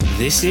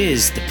This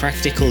is the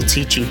Practical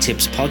Teaching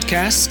Tips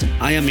Podcast.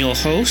 I am your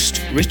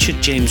host,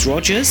 Richard James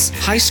Rogers,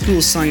 high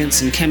school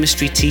science and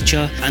chemistry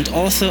teacher and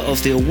author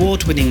of the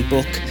award-winning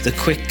book, The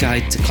Quick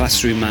Guide to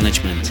Classroom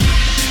Management.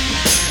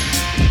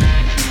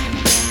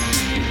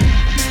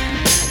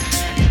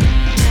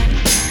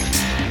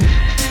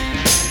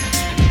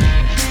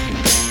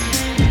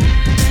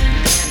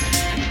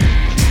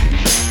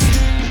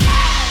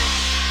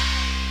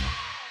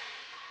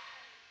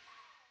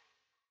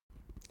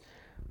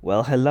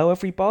 Well, hello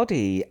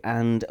everybody,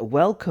 and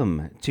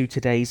welcome to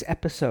today's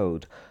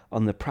episode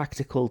on the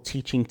Practical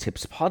Teaching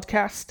Tips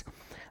Podcast.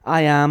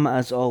 I am,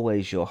 as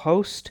always, your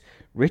host,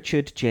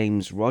 Richard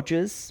James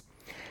Rogers,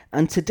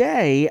 and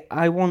today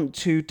I want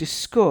to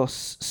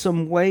discuss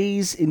some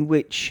ways in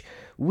which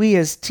we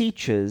as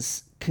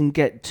teachers can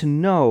get to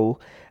know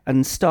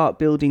and start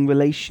building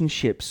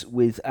relationships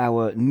with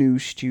our new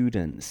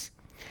students.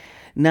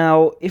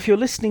 Now, if you're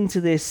listening to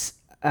this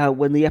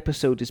when the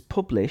episode is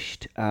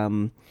published,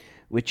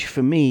 which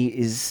for me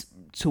is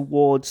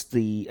towards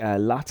the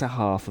latter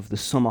half of the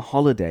summer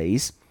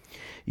holidays,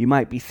 you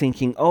might be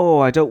thinking,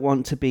 I don't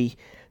want to be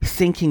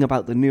thinking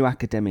about the new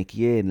academic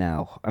year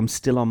now. I'm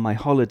still on my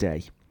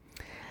holiday.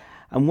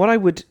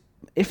 And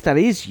if that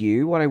is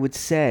you, what I would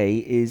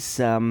say is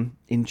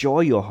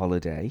enjoy your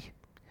holiday,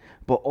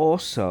 but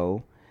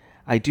also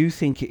I do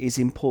think it is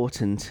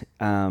important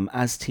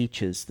as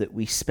teachers that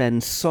we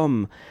spend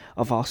some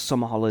of our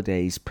summer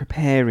holidays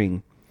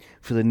preparing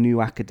for the new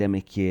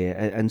academic year.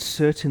 And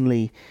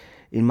certainly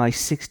in my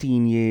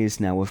 16 years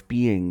now of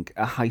being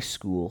a high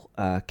school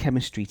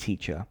chemistry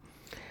teacher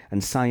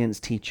and science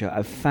teacher,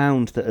 I've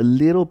found that a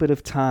little bit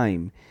of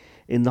time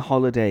in the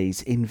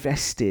holidays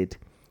invested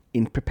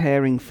in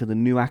preparing for the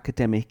new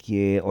academic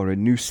year or a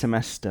new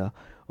semester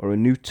or a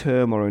new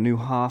term or a new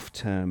half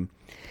term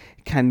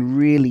can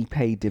really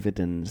pay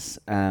dividends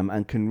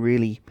and can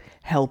really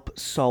help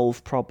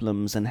solve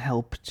problems and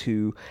help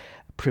to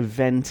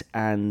prevent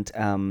and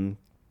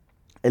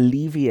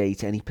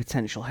alleviate any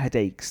potential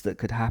headaches that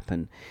could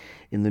happen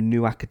in the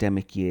new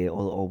academic year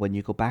or when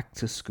you go back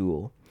to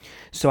school.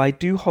 So I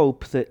do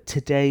hope that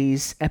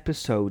today's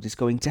episode is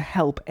going to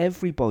help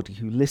everybody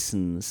who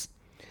listens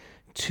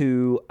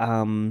to,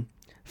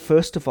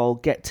 first of all,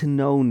 get to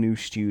know new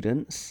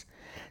students.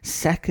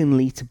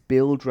 Secondly, to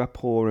build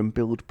rapport and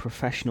build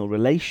professional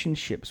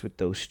relationships with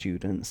those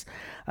students.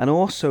 And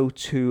also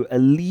to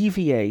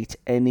alleviate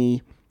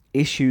any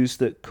issues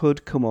that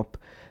could come up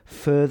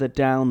further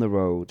down the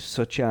road,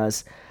 such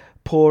as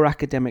poor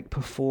academic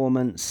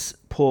performance,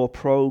 poor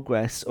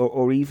progress,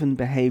 or even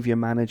behavior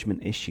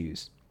management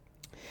issues.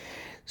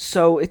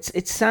 So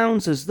it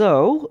sounds as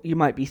though you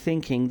might be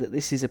thinking that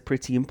this is a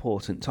pretty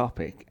important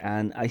topic,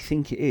 and I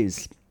think it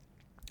is,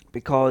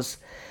 because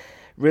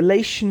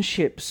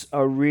relationships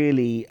are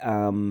really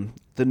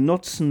the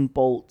nuts and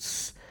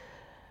bolts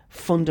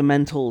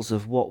fundamentals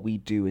of what we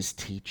do as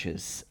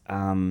teachers.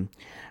 And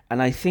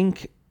I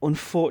think,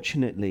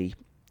 unfortunately,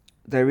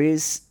 there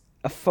is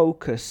a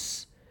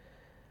focus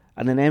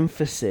and an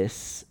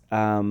emphasis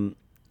that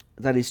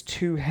is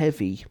too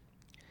heavy,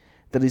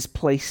 that is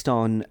placed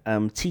on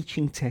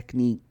teaching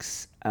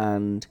techniques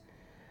and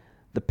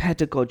the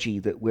pedagogy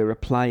that we're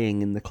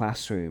applying in the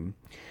classroom.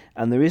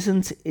 And there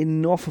isn't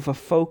enough of a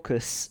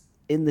focus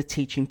in the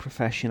teaching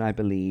profession, I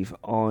believe,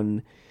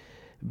 on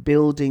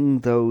building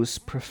those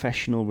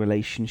professional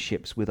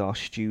relationships with our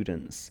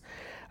students.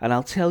 And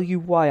I'll tell you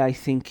why I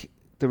think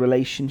the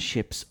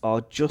relationships are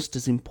just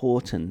as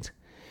important,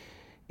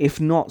 if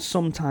not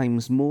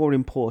sometimes more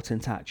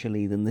important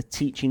actually, than the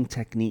teaching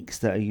techniques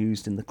that are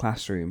used in the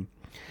classroom.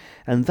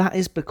 And that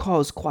is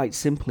because, quite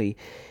simply,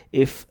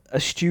 if a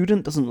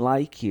student doesn't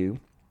like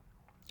you,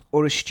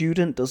 or a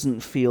student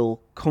doesn't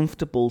feel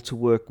comfortable to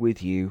work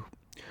with you,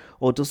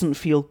 or doesn't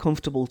feel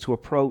comfortable to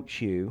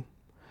approach you,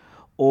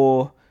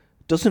 or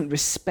doesn't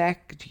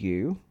respect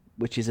you,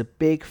 which is a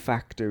big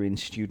factor in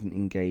student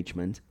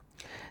engagement,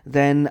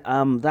 then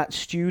that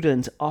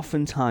student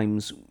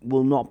oftentimes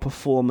will not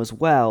perform as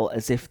well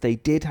as if they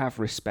did have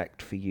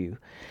respect for you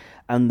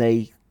and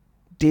they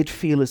did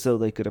feel as though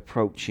they could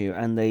approach you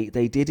and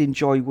they did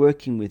enjoy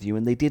working with you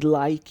and they did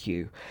like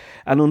you.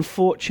 And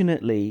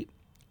unfortunately,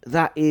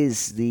 that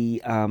is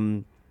the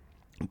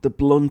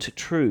blunt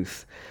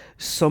truth.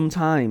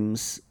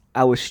 Sometimes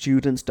our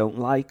students don't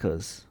like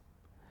us.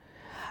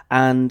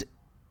 And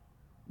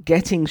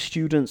getting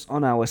students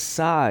on our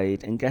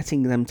side and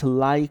getting them to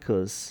like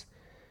us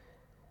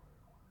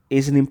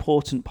is an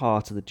important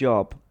part of the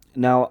job.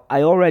 Now,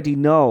 I already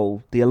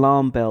know the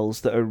alarm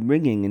bells that are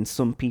ringing in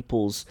some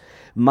people's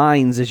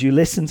minds as you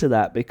listen to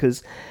that,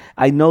 because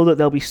I know that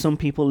there'll be some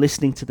people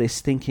listening to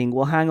this thinking,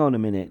 well, hang on a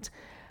minute,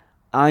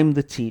 I'm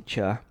the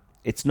teacher.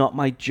 It's not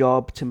my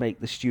job to make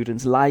the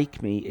students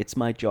like me. It's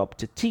my job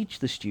to teach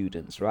the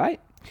students, right?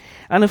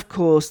 And of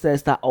course,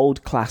 there's that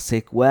old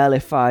classic, well,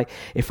 if I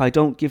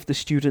don't give the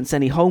students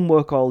any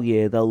homework all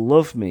year, they'll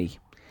love me.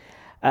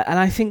 And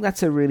I think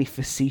that's a really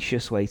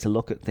facetious way to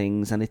look at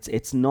things, and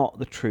it's not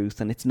the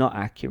truth, and it's not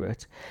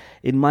accurate.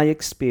 In my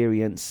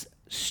experience,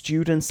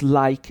 students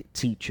like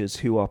teachers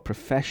who are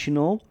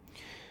professional,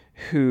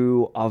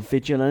 who are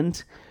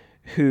vigilant,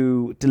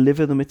 who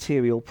deliver the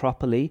material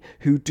properly,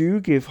 who do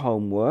give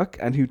homework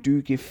and who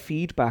do give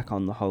feedback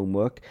on the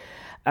homework,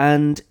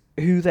 and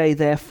who they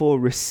therefore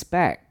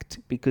respect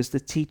because the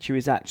teacher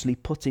is actually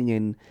putting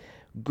in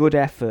good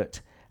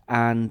effort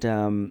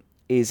and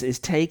is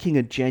taking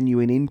a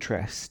genuine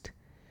interest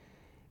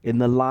in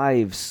the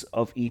lives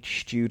of each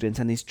student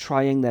and is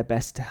trying their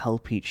best to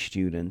help each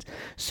student.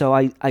 So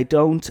I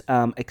don't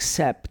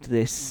accept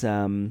this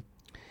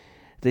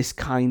this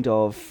kind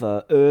of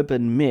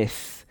urban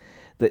myth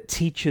that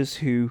teachers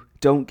who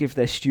don't give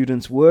their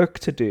students work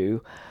to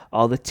do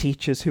are the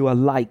teachers who are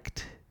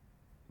liked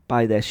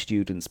by their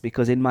students,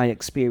 because in my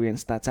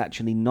experience that's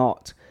actually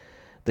not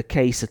the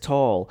case at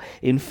all.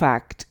 In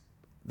fact,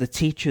 the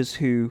teachers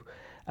who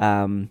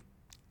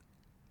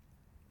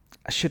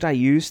should I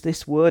use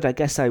this word? I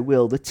guess I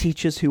will. The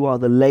teachers who are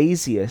the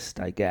laziest,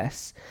 I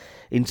guess,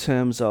 in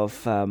terms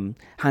of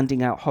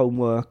handing out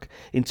homework,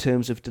 in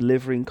terms of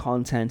delivering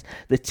content,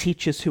 the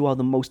teachers who are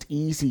the most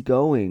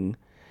easygoing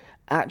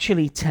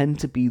actually tend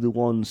to be the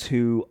ones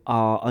who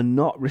are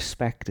not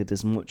respected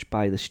as much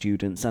by the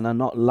students and are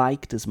not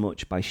liked as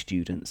much by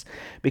students,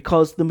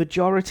 because the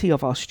majority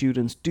of our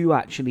students do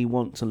actually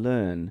want to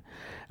learn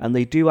and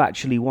they do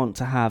actually want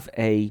to have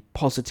a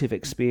positive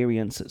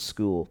experience at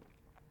school.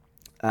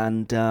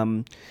 And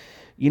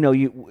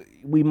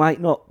we might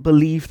not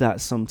believe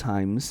that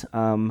sometimes.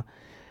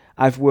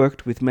 I've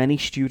worked with many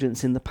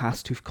students in the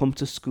past who've come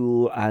to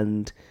school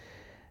and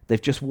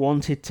they've just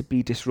wanted to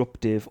be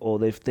disruptive, or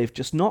they've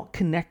just not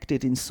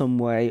connected in some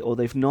way, or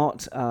they've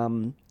not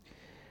been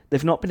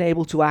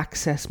able to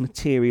access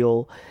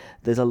material.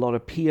 There's a lot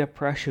of peer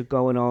pressure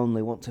going on.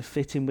 They want to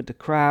fit in with the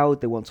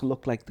crowd. They want to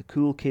look like the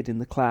cool kid in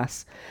the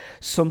class.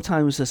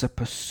 Sometimes there's a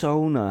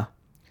persona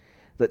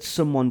that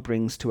someone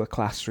brings to a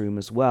classroom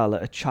as well,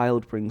 that a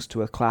child brings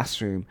to a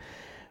classroom,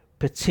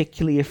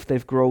 particularly if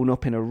they've grown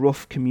up in a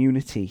rough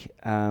community.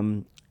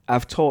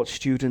 I've taught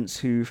students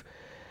who've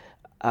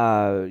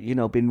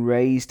been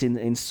raised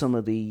in some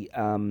of the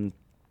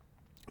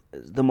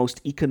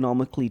most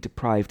economically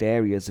deprived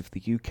areas of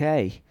the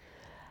UK.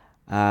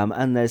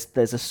 And there's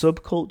a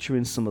subculture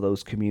in some of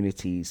those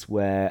communities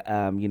where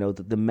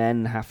the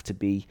men have to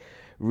be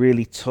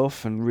really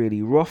tough and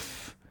really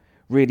rough,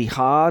 really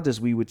hard, as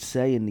we would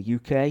say in the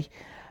UK,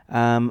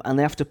 and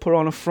they have to put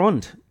on a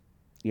front,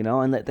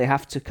 and that they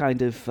have to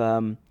kind of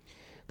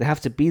they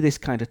have to be this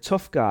kind of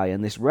tough guy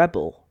and this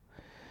rebel,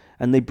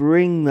 and they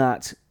bring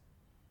that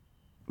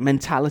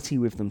mentality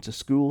with them to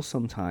school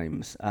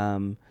sometimes.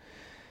 And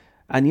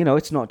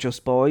it's not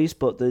just boys,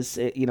 but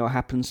it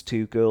happens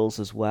to girls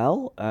as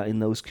well. In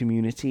those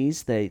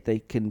communities,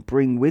 they can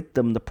bring with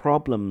them the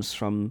problems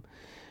from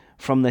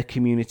their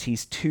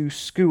communities to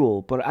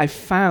school. But I've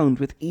found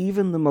with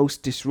even the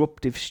most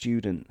disruptive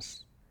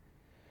students,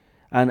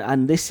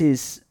 and this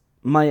is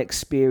my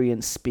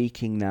experience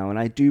speaking now, and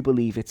I do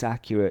believe it's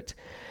accurate,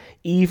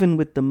 even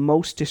with the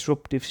most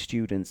disruptive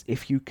students,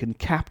 if you can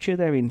capture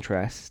their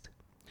interest,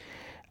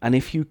 and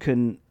if you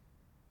can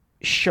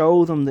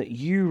show them that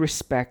you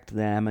respect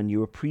them and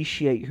you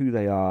appreciate who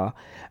they are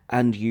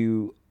and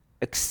you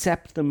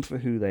accept them for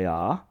who they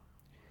are,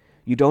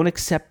 you don't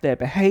accept their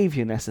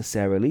behavior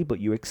necessarily, but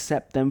you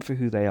accept them for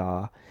who they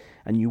are,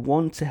 and you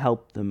want to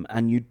help them,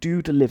 and you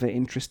do deliver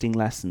interesting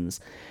lessons,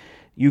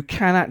 you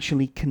can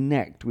actually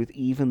connect with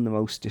even the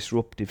most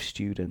disruptive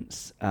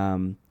students.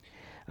 And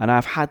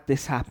I've had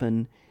this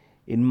happen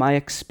in my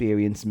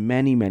experience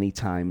many, many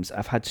times.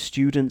 I've had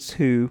students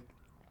who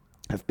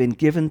have been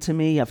given to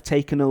me. I've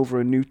taken over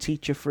a new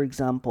teacher, for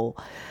example,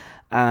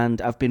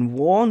 and I've been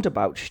warned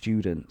about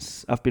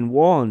students. I've been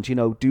warned,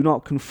 do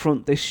not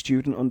confront this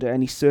student under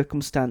any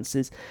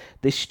circumstances.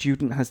 This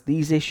student has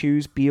these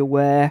issues, be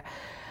aware.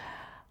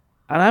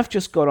 And I've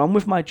just got on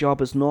with my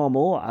job as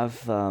normal.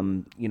 I've,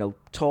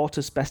 taught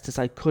as best as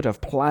I could. I've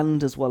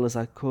planned as well as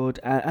I could.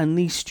 And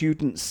these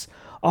students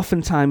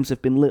oftentimes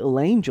have been little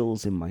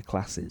angels in my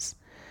classes.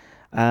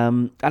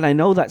 And I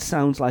know that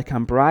sounds like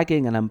I'm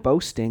bragging and I'm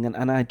boasting,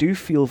 and I do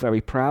feel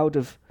very proud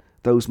of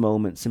those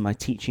moments in my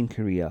teaching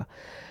career.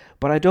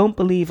 But I don't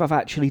believe I've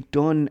actually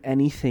done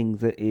anything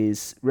that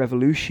is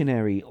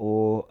revolutionary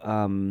or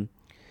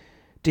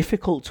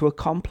difficult to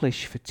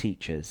accomplish for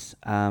teachers.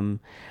 And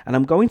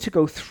I'm going to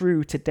go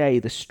through today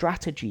the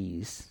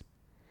strategies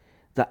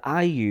that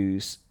I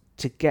use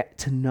to get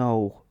to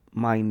know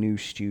my new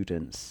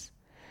students.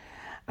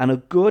 And a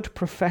good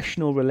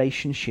professional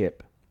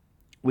relationship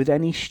with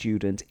any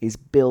student is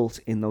built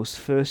in those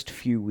first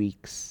few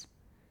weeks.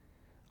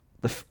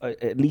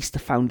 At least the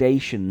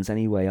foundations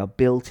anyway are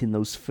built in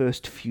those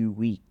first few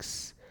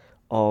weeks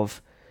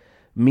of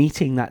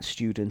meeting that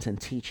student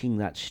and teaching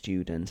that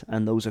student,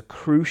 and those are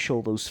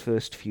crucial, those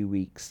first few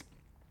weeks,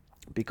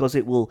 because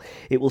it will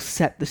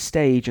set the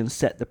stage and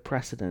set the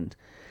precedent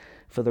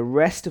for the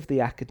rest of the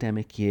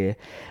academic year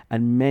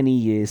and many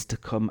years to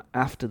come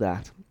after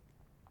that.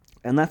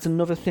 And that's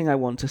another thing I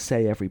want to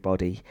say,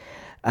 everybody.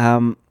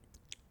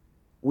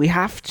 we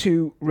have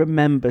to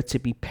remember to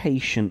be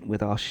patient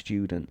with our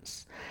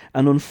students.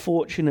 And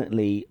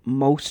unfortunately,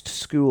 most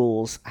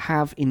schools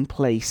have in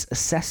place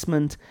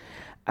assessment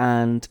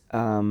and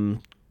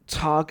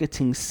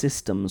targeting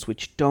systems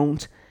which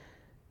don't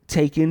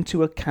take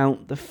into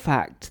account the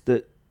fact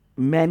that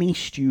many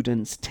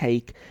students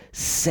take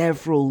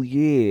several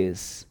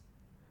years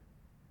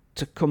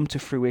to come to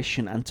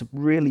fruition and to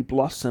really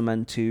blossom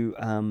and to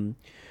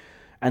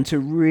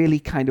really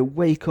kind of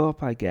wake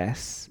up, I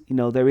guess. You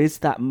know, there is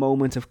that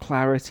moment of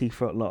clarity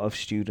for a lot of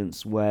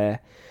students where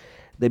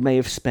they may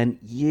have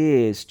spent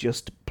years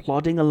just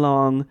plodding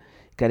along,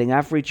 getting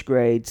average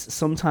grades.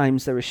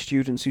 Sometimes there are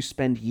students who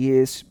spend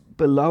years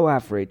below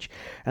average,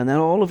 and then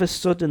all of a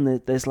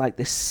sudden there's like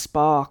this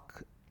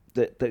spark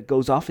that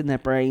goes off in their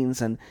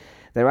brains, and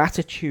their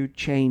attitude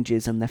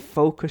changes and their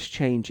focus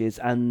changes,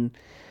 and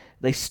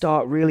they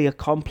start really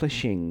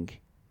accomplishing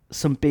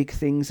some big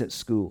things at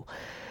school.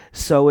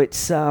 So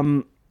it's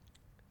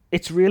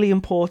really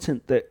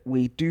important that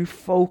we do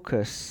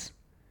focus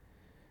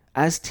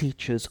as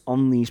teachers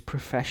on these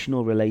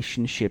professional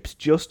relationships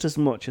just as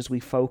much as we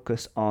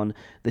focus on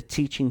the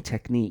teaching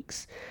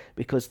techniques,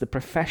 because the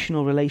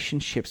professional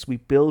relationships we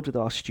build with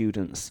our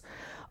students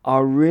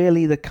are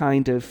really the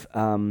kind of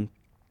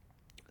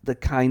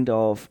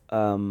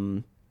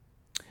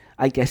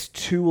I guess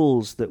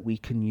tools that we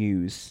can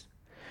use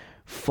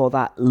for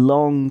that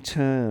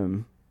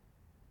long-term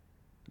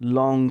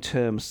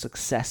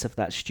success of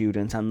that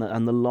student, and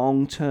the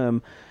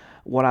long-term,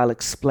 what I'll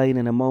explain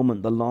in a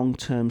moment, the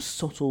long-term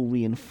subtle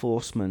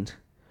reinforcement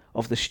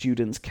of the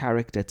student's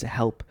character to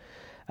help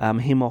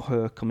him or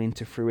her come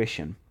into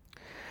fruition.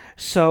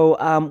 So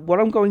what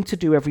I'm going to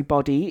do,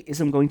 everybody, is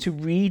I'm going to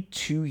read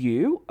to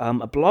you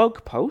a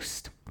blog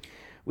post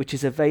which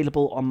is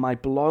available on my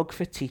blog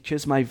for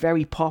teachers, my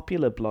very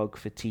popular blog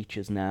for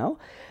teachers now,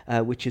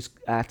 which is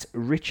at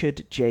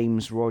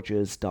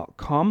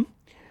richardjamesrogers.com.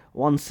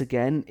 Once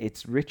again,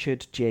 it's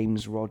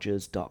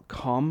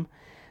richardjamesrogers.com.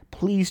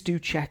 Please do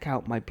check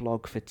out my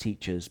blog for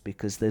teachers,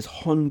 because there's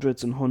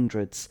hundreds and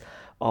hundreds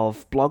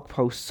of blog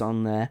posts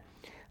on there,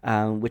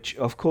 which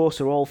of course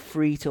are all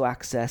free to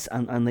access,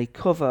 and they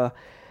cover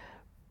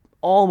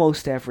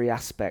almost every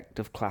aspect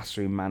of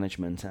classroom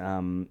management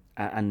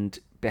and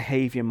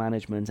behavior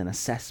management and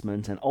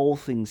assessment and all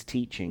things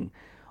teaching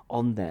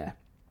on there.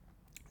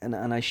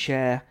 And I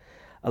share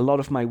a lot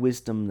of my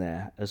wisdom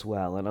there as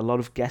well, and a lot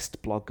of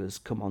guest bloggers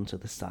come onto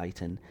the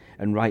site and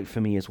write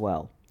for me as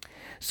well.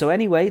 So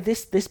anyway,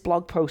 this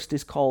blog post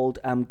is called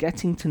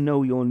Getting to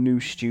Know Your New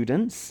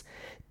Students,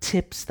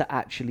 Tips That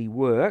Actually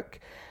Work.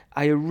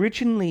 I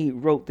originally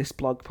wrote this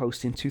blog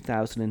post in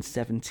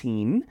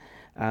 2017,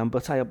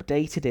 but I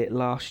updated it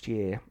last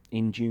year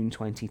in June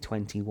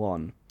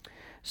 2021.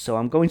 So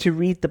I'm going to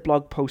read the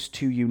blog post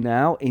to you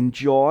now.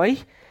 Enjoy.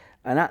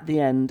 And at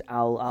the end,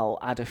 I'll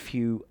add a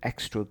few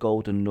extra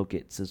golden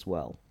nuggets as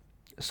well.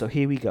 So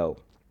here we go.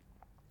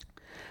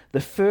 The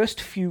first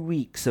few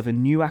weeks of a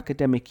new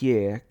academic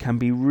year can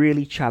be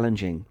really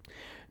challenging,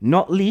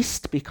 not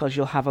least because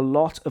you'll have a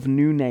lot of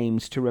new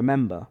names to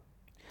remember.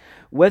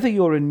 Whether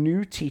you're a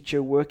new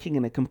teacher working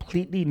in a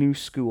completely new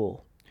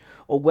school,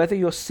 or whether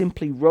you're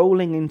simply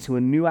rolling into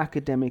a new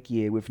academic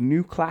year with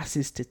new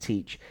classes to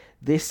teach,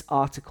 this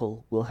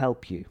article will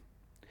help you.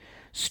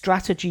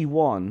 Strategy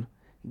 1.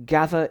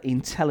 Gather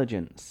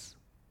intelligence.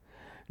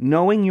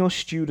 Knowing your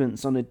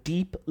students on a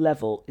deep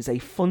level is a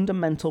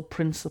fundamental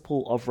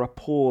principle of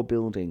rapport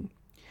building.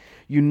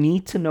 You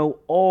need to know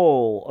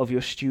all of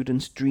your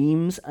students'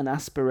 dreams and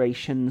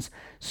aspirations,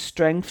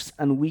 strengths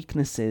and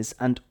weaknesses,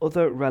 and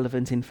other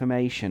relevant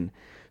information,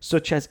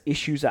 such as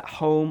issues at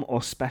home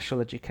or special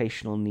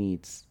educational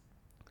needs.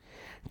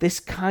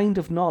 This kind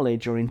of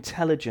knowledge or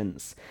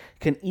intelligence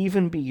can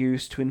even be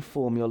used to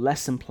inform your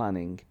lesson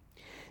planning.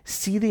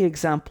 See the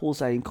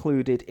examples I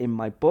included in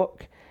my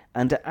book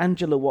and at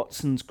Angela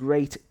Watson's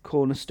great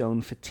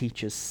Cornerstone for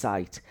Teachers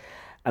site.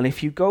 And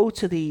if you go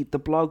to the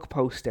blog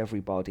post,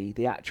 everybody,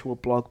 the actual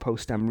blog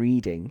post I'm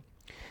reading,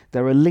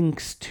 there are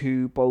links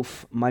to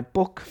both my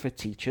book for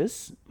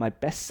teachers, my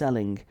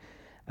best-selling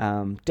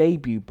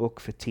debut book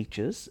for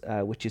teachers,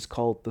 which is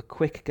called The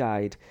Quick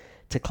Guide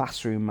to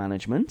Classroom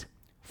Management,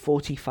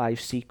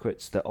 45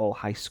 Secrets That All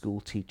High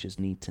School Teachers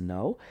Need to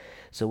Know.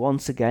 So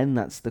once again,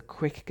 that's The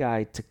Quick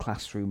Guide to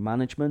Classroom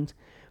Management,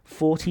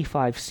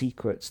 45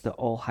 Secrets That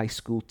All High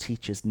School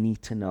Teachers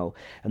Need to Know.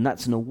 And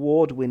that's an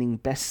award-winning,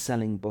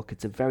 best-selling book.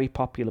 It's a very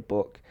popular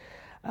book,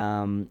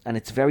 and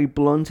it's very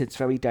blunt, it's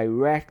very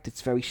direct,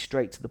 it's very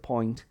straight to the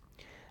point.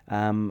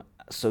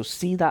 So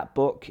see that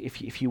book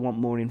if you want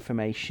more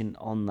information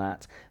on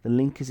that. The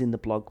link is in the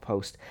blog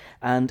post.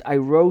 And I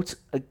wrote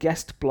a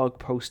guest blog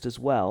post as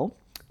well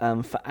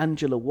for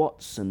Angela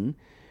Watson,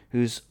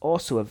 who's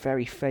also a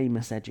very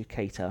famous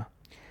educator,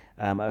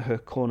 at her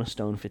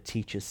Cornerstone for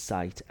Teachers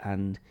site.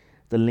 And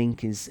the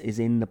link is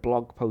in the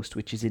blog post,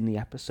 which is in the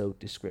episode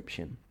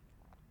description.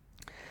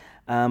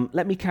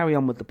 Let me carry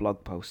on with the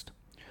blog post.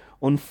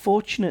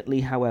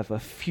 Unfortunately, however,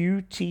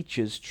 few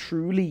teachers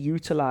truly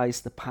utilize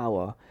the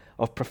power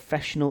of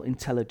professional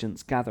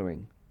intelligence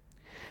gathering.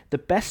 The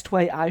best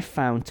way I've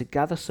found to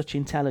gather such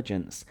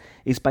intelligence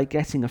is by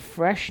getting a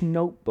fresh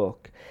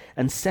notebook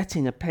and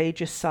setting a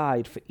page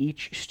aside for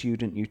each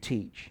student you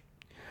teach.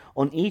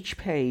 On each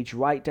page,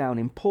 write down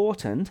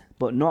important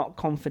but not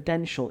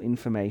confidential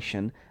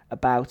information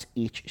about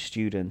each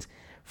student.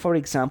 For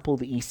example,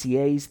 the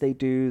ECAs they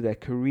do, their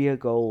career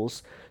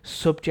goals,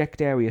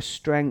 subject area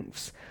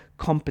strengths,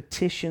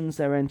 competitions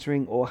they're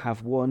entering or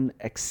have won,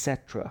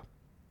 etc.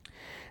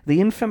 The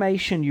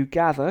information you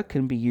gather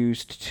can be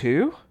used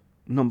to,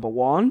 number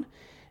one,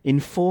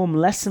 inform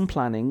lesson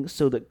planning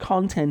so that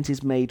content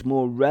is made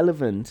more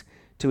relevant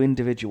to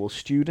individual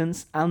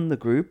students and the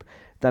group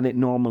than it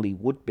normally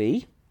would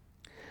be.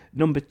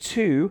 Number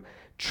two,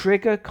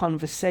 trigger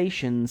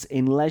conversations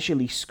in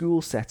leisurely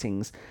school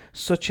settings,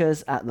 such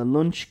as at the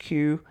lunch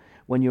queue,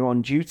 when you're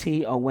on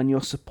duty, or when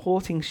you're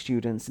supporting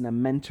students in a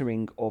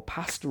mentoring or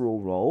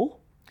pastoral role.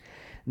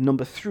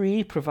 Number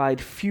three, provide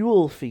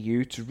fuel for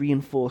you to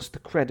reinforce the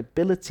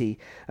credibility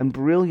and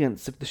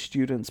brilliance of the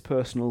student's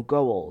personal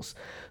goals,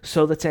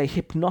 so that a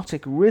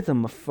hypnotic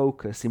rhythm of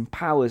focus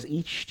empowers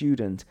each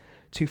student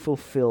to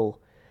fulfill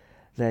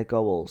their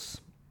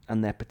goals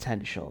and their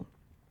potential.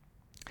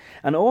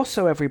 And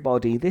also,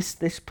 everybody,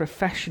 this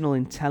professional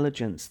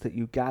intelligence that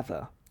you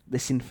gather,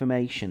 this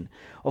information,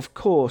 of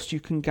course, you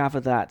can gather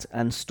that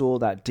and store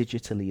that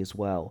digitally as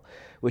well,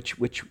 which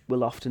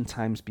will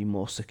oftentimes be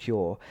more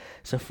secure.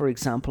 So, for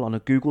example, on a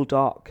Google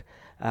Doc,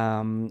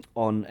 on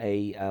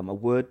a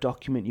Word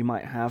document you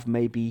might have,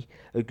 maybe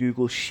a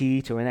Google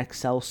Sheet or an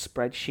Excel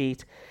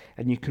spreadsheet,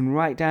 and you can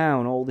write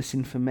down all this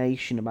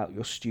information about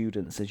your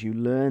students as you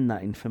learn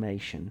that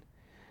information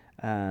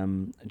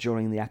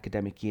during the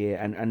academic year,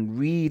 and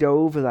read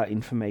over that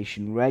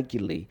information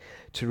regularly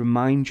to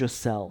remind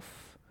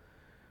yourself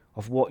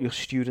of what your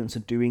students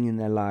are doing in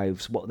their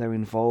lives, what they're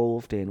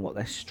involved in, what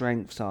their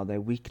strengths are, their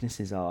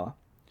weaknesses are.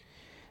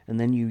 And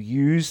then you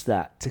use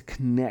that to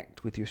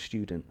connect with your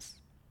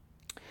students.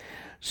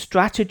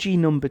 Strategy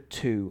number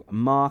 2,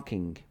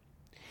 marking.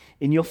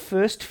 In your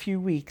first few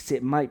weeks,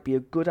 it might be a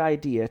good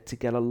idea to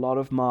get a lot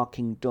of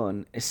marking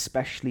done,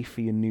 especially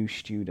for your new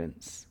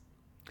students.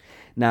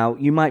 Now,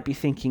 you might be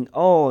thinking,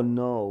 oh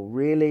no,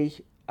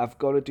 really? I've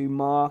got to do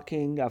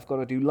marking. I've got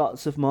to do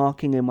lots of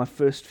marking in my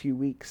first few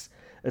weeks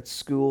at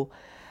school.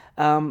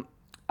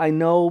 I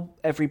know,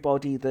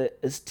 everybody, that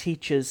as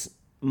teachers,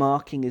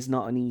 marking is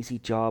not an easy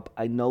job.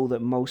 I know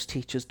that most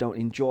teachers don't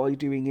enjoy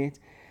doing it.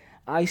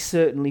 I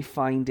certainly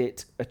find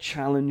it a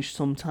challenge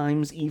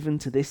sometimes, even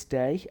to this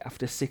day,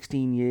 after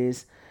 16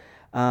 years.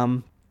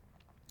 But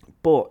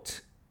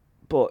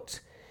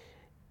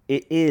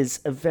it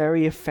is a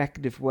very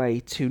effective way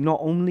to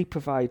not only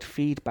provide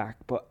feedback,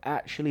 but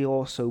actually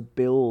also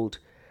build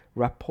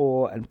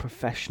rapport and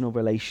professional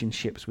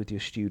relationships with your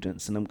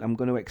students. And I'm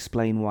going to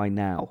explain why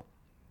now.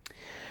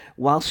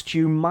 Whilst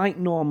you might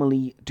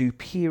normally do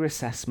peer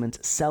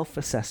assessment,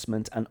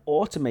 self-assessment, and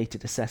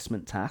automated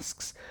assessment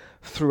tasks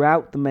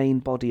throughout the main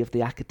body of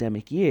the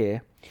academic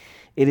year,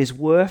 it is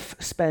worth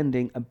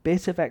spending a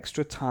bit of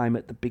extra time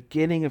at the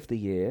beginning of the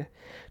year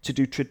to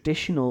do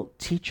traditional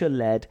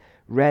teacher-led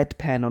red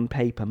pen on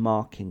paper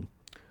marking,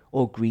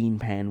 or green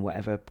pen,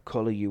 whatever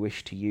colour you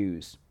wish to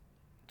use.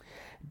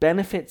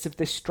 Benefits of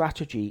this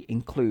strategy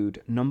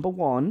include, number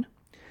 1,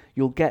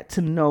 you'll get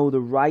to know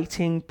the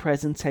writing,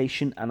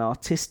 presentation and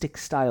artistic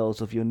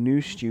styles of your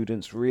new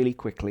students really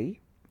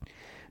quickly.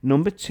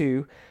 Number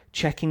 2,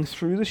 checking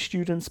through the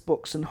students'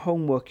 books and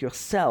homework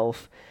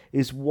yourself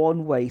is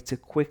one way to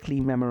quickly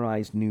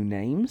memorize new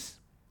names.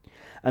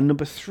 And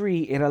number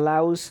 3, it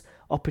allows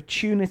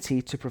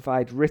opportunity to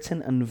provide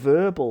written and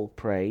verbal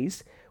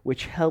praise,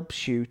 which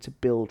helps you to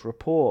build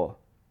rapport.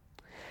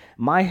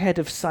 My head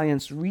of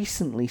science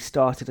recently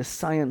started a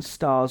Science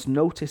Stars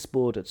notice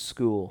board at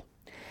school.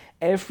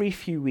 Every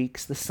few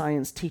weeks, the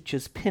science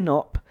teachers pin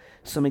up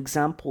some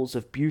examples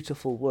of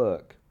beautiful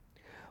work.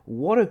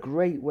 What a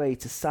great way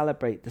to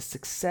celebrate the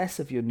success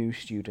of your new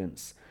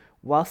students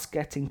whilst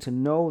getting to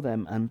know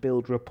them and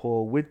build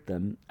rapport with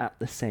them at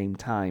the same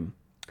time.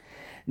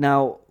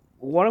 Now,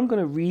 what I'm going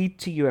to read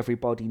to you,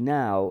 everybody,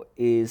 now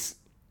is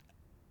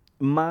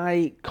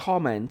my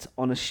comment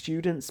on a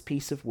student's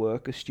piece of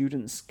work, a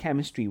student's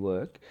chemistry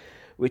work,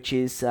 which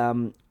is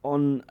on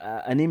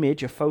an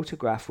image, a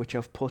photograph, which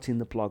I've put in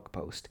the blog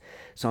post.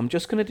 So I'm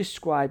just going to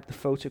describe the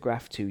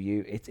photograph to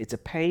you. It's a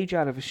page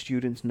out of a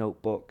student's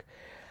notebook,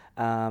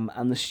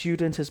 and the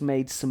student has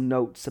made some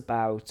notes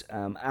about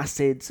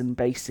acids and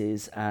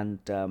bases and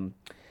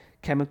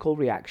chemical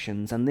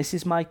reactions, and this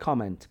is my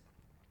comment.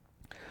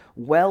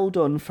 Well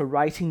done for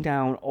writing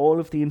down all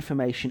of the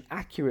information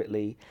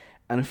accurately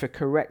and for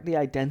correctly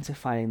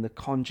identifying the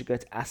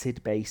conjugate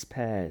acid-base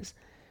pairs.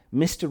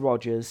 Mr.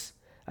 Rogers,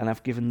 and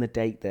I've given the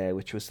date there,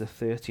 which was the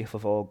 30th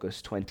of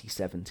August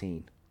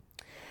 2017.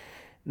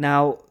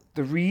 Now,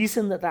 the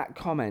reason that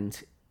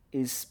comment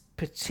is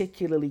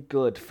particularly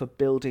good for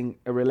building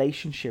a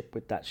relationship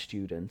with that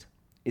student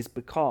is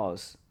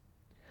because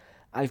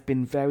I've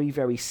been very,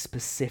 very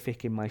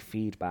specific in my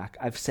feedback.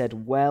 I've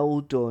said, well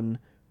done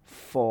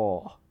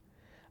for.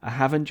 I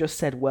haven't just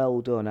said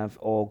well done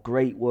or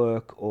great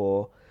work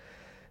or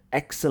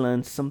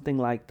excellent, something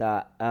like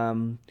that.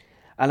 And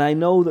I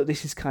know that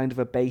this is kind of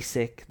a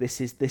basic.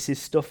 This is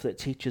stuff that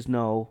teachers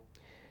know,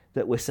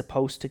 that we're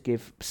supposed to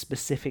give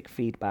specific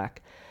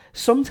feedback.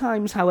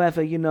 Sometimes,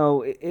 however,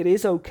 it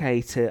is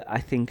okay I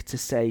think, to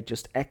say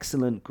just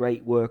excellent,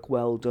 great work,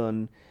 well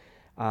done,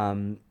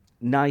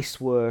 nice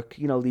work.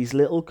 These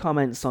little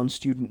comments on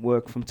student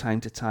work from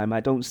time to time. I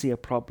don't see a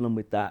problem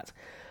with that.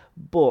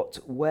 But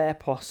where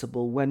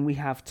possible, when we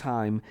have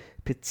time,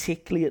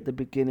 particularly at the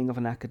beginning of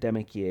an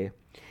academic year,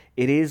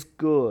 it is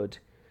good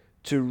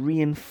to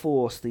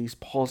reinforce these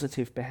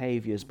positive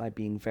behaviours by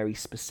being very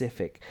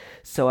specific.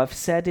 So I've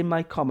said in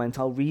my comment,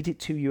 I'll read it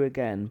to you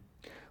again.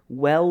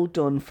 Well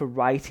done for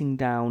writing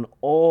down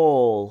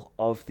all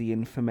of the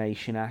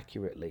information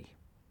accurately.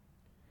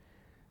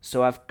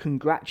 So I've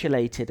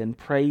congratulated and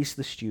praised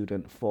the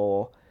student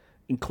for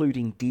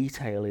including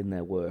detail in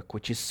their work,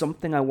 which is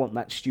something I want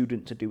that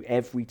student to do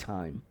every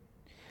time.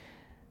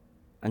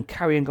 And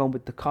carrying on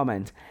with the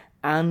comment,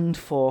 and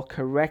for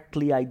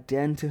correctly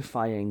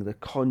identifying the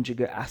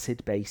conjugate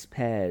acid-base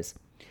pairs.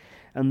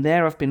 And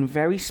there I've been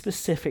very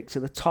specific to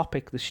the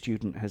topic the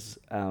student has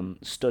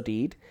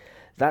studied.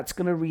 That's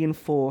going to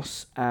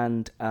reinforce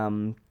and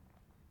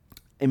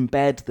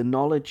embed the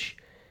knowledge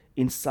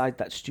inside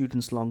that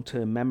student's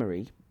long-term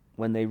memory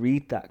when they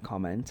read that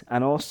comment,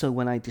 and also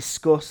when I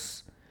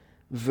discuss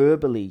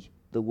verbally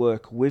the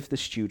work with the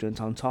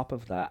student on top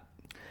of that.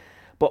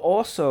 But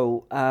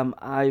also,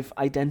 I've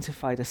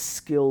identified a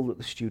skill that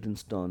the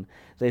student's done.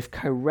 They've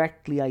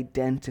correctly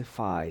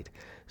identified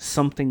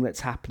something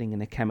that's happening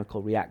in a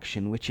chemical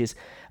reaction, which is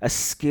a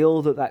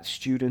skill that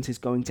student is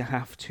going to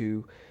have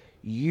to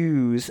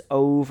use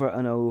over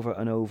and over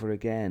and over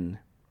again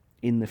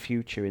in the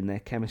future in their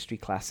chemistry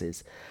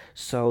classes.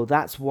 So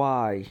that's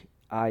why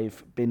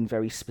I've been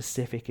very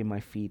specific in my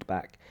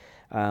feedback.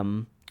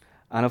 And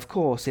of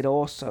course, it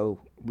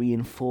also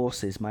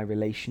reinforces my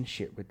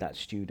relationship with that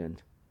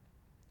student.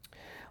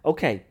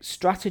 Okay,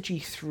 strategy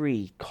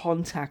 3,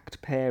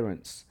 contact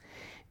parents.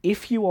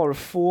 If you are a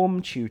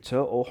form tutor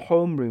or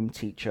homeroom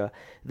teacher,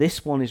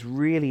 this one is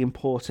really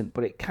important,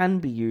 but it can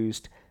be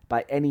used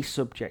by any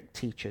subject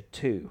teacher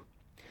too.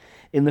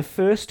 In the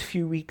first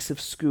few weeks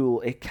of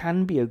school, it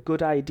can be a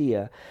good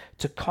idea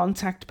to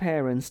contact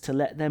parents to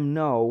let them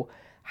know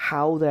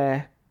how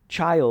their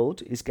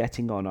child is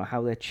getting on or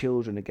how their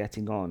children are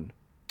getting on.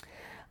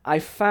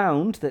 I've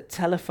found that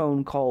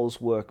telephone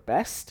calls work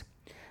best,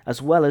 as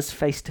well as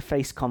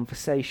face-to-face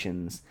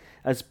conversations,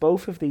 as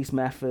both of these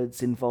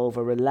methods involve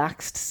a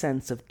relaxed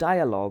sense of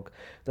dialogue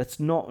that's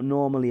not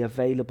normally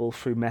available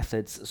through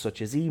methods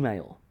such as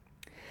email.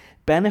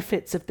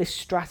 Benefits of this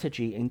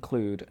strategy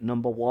include,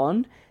 number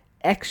 1,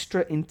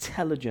 extra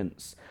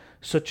intelligence,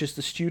 such as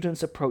the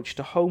student's approach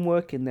to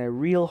homework in their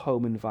real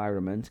home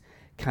environment,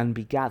 can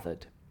be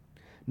gathered.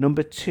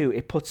 Number 2,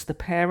 it puts the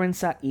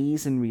parents at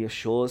ease and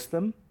reassures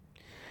them.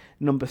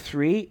 Number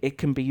 3, it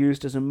can be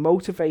used as a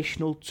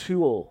motivational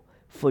tool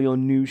for your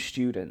new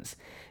students.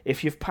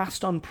 If you've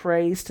passed on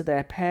praise to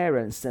their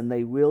parents, then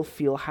they will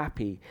feel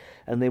happy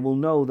and they will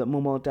know that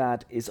mum or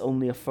dad is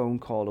only a phone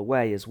call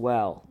away as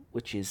well,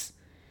 which is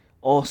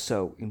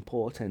also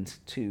important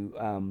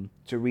to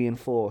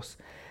reinforce.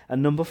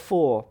 And number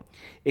 4,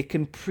 it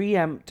can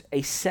preempt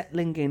a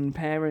settling in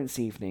parents'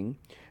 evening,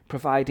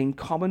 providing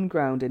common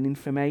ground and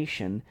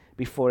information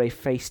before a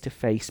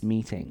face-to-face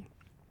meeting.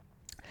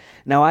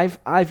 Now,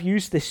 I've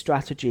used this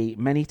strategy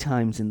many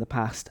times in the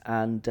past,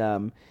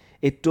 and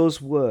it does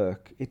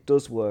work. It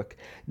does work.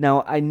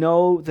 Now, I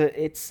know that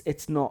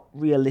it's not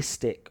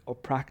realistic or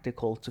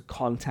practical to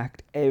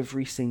contact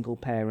every single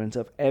parent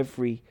of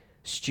every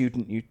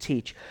student you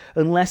teach,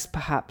 unless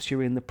perhaps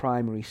you're in the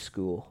primary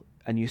school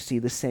and you see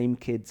the same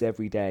kids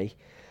every day,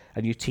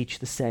 and you teach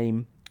the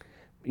same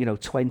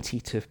 20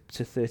 to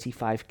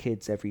 35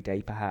 kids every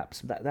day,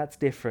 perhaps. That's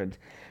different.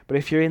 But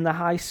if you're in the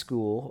high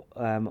school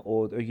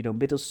or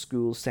middle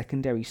school,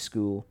 secondary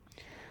school,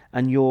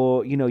 and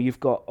you've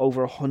got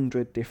over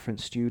 100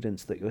 different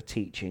students that you're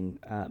teaching,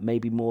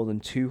 maybe more than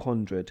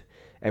 200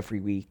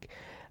 every week,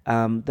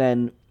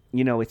 then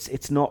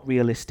it's not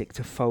realistic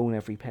to phone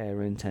every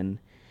parent and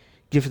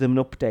give them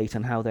an update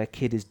on how their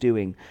kid is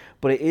doing.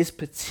 But it is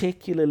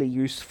particularly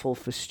useful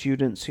for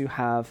students who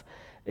have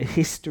a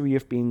history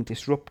of being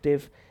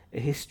disruptive, a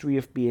history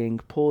of being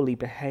poorly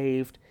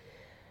behaved,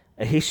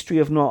 a history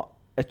of not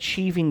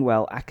achieving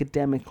well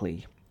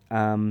academically,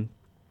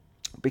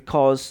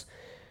 because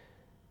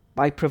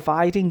by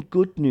providing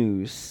good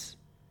news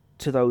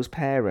to those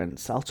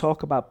parents, I'll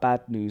talk about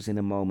bad news in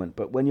a moment,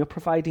 but when you're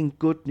providing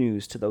good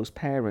news to those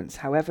parents,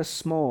 however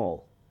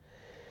small,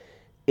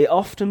 it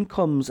often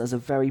comes as a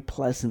very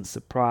pleasant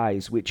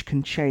surprise, which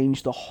can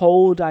change the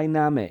whole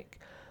dynamic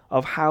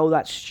of how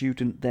that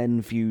student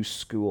then views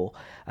school.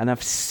 And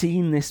I've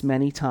seen this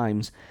many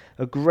times.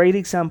 A great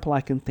example I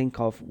can think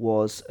of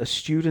was a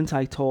student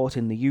I taught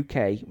in the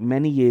UK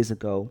many years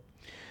ago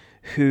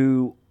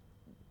who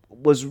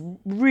was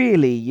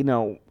really,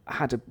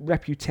 had a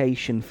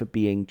reputation for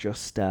being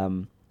just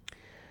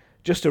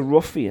just a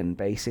ruffian,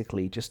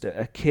 basically, just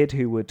a kid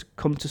who would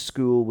come to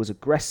school, was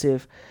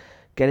aggressive,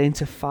 get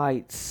into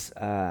fights,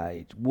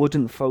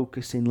 wouldn't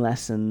focus in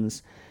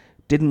lessons,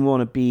 didn't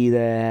want to be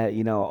there,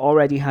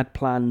 already had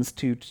plans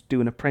to do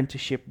an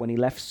apprenticeship when he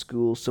left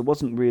school, so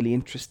wasn't really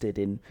interested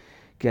in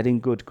getting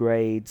good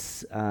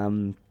grades,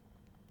 came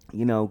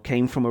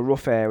from a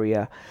rough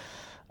area.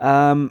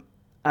 And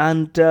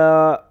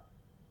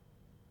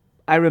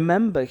I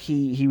remember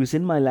he was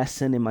in my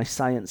lesson, in my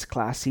science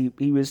class.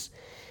 He was...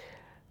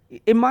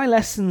 In my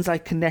lessons, I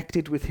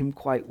connected with him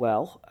quite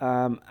well.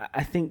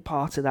 I think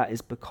part of that is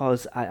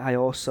because I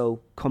also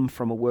come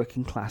from a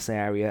working class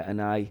area,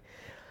 and I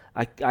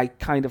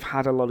kind of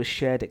had a lot of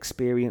shared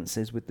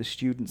experiences with the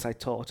students I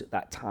taught at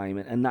that time,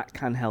 and that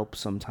can help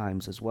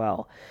sometimes as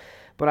well.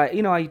 But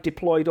I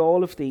deployed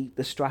all of the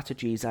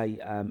strategies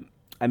I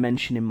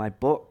mention in my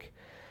book,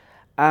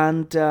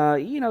 and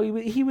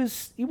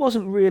he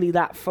wasn't really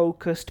that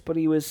focused, but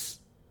he was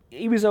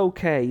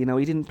okay. He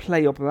didn't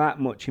play up that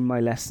much in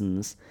my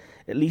lessons,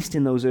 at least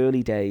in those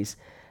early days.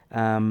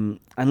 And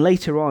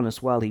later on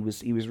as well, he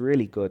was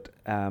really good.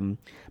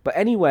 But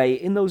anyway,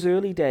 in those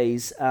early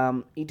days,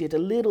 he did a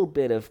little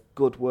bit of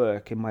good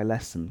work in my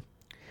lesson.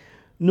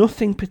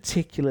 Nothing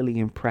particularly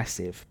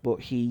impressive,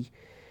 but he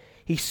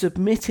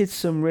submitted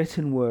some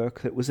written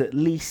work that was at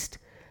least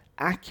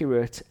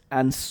accurate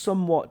and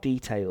somewhat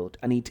detailed,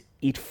 and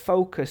he'd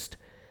focused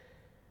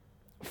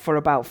for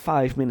about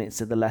 5 minutes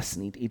of the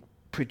lesson. He'd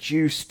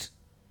produced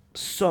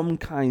some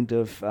kind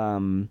of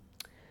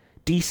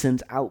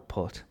decent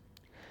output.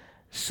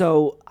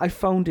 So I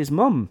phoned his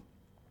mum.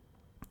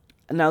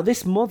 Now,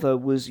 this mother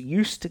was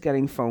used to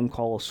getting phone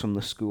calls from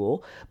the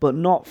school, but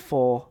not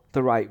for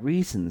the right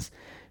reasons.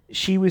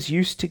 She was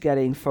used to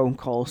getting phone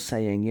calls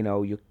saying,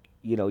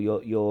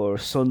 your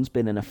son's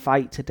been in a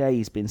fight today,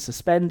 he's been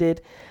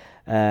suspended,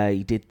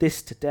 he did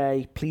this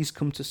today, please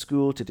come to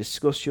school to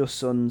discuss your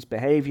son's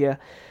behaviour.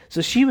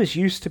 So she was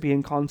used to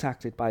being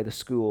contacted by the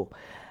school.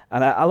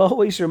 And I'll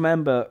always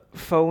remember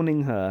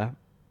phoning her,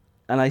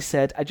 and I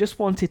said, I just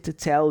wanted to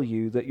tell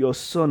you that your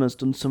son has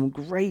done some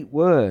great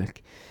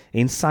work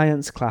in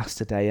science class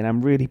today, and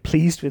I'm really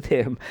pleased with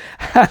him.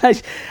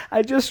 I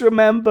just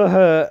remember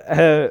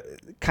her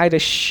kind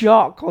of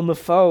shock on the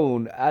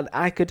phone, and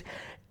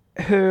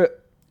her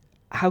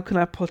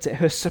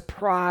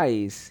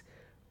surprise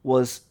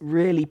was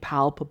really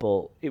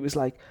palpable. It was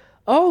like,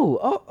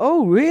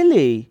 oh,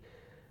 really?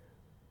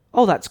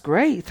 Oh, that's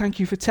great.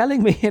 Thank you for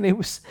telling me. And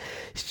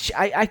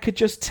I could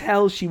just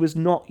tell she was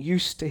not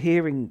used to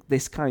hearing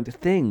this kind of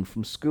thing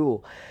from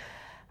school.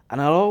 And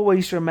I'll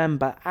always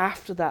remember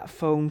after that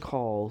phone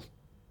call,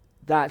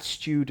 that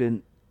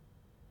student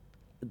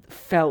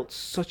felt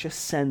such a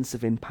sense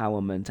of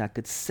empowerment. I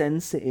could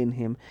sense it in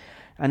him.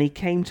 And he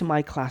came to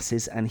my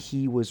classes and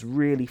he was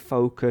really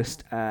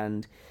focused,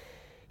 and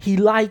he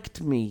liked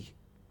me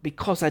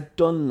because I'd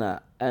done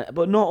that.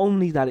 But not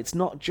only that, it's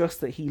not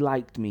just that he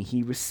liked me,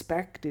 he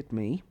respected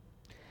me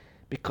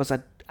because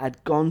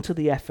I'd gone to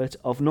the effort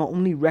of not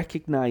only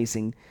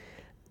recognizing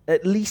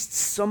at least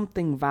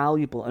something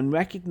valuable and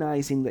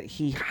recognizing that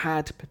he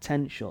had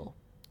potential.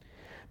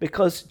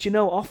 Because,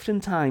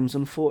 oftentimes,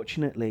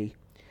 unfortunately,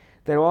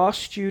 there are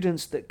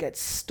students that get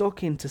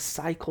stuck into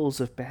cycles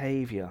of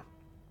behavior.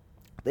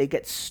 They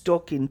get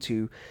stuck in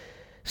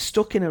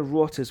a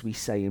rut, as we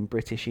say in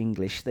British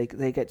English.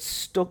 They get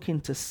stuck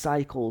into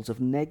cycles of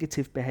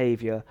negative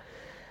behaviour,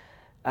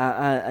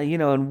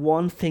 and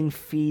one thing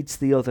feeds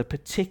the other,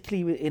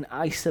 particularly in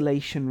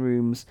isolation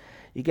rooms.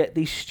 You get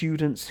these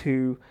students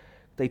who,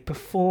 they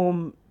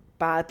perform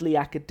badly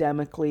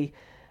academically.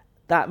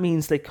 That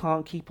means they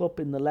can't keep up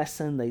in the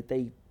lesson.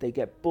 They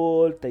get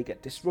bored, they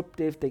get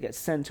disruptive, they get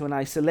sent to an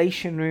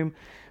isolation room,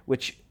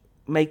 which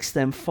makes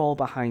them fall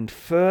behind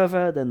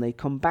further. Then they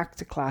come back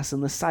to class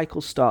and the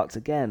cycle starts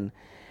again.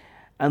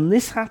 And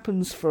this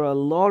happens for a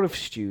lot of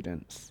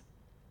students.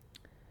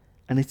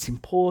 And it's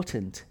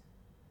important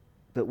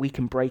that we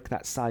can break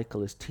that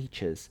cycle as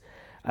teachers.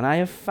 And I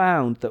have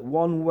found that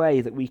one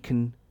way that we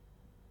can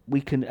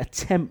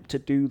attempt to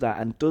do that,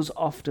 and does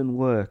often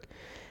work,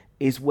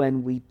 is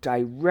when we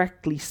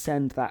directly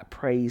send that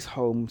praise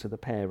home to the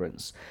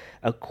parents.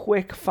 A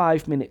quick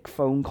 5-minute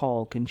phone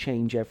call can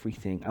change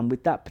everything. And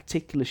with that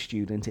particular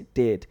student, it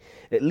did,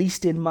 at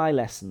least in my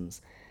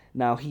lessons.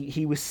 Now,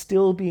 he was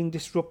still being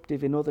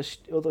disruptive in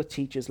other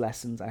teachers'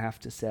 lessons, I have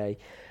to say.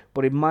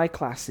 But in my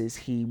classes,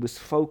 he was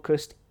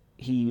focused,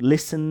 he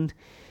listened,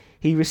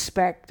 he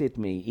respected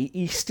me.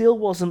 He still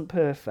wasn't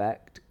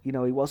perfect. He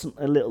wasn't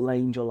a little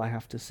angel, I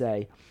have to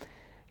say.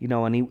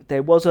 And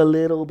there was a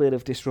little bit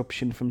of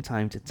disruption from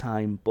time to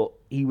time, but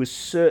he was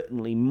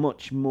certainly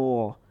much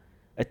more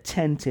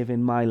attentive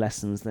in my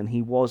lessons than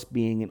he was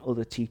being in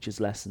other teachers'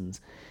 lessons.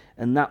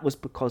 And that was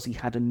because he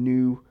had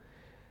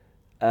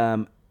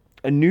a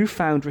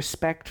newfound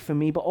respect for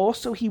me, but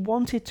also he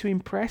wanted to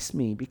impress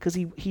me, because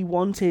he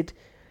wanted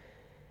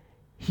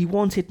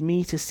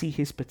me to see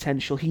his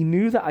potential. He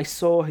knew that I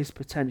saw his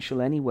potential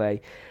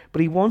anyway,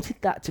 but he wanted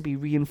that to be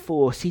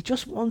reinforced. He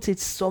just wanted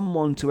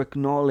someone to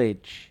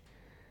acknowledge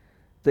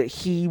that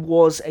he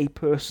was a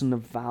person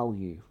of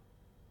value.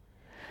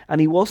 And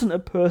he wasn't a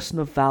person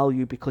of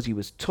value because he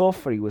was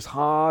tough or he was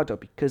hard or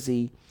because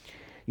he,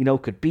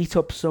 could beat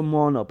up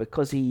someone or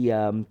because he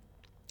had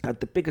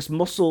the biggest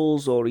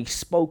muscles or he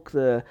spoke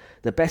the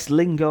best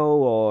lingo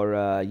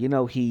or,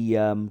 he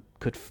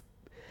could,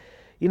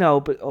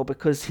 or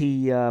because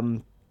he,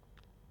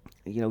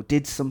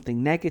 did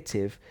something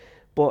negative.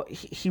 But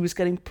he was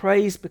getting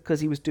praised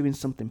because he was doing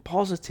something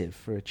positive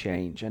for a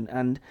change.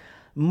 And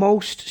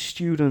most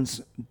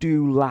students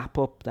do lap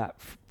up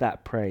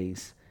that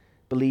praise,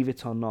 believe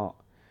it or not,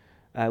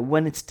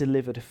 when it's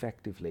delivered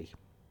effectively.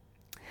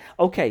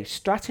 Okay,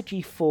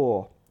 strategy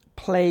 4,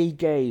 play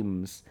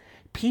games.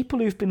 People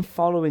who've been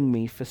following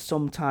me for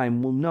some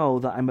time will know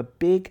that I'm a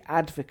big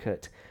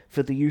advocate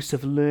for the use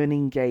of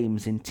learning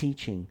games in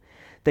teaching.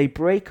 They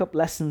break up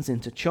lessons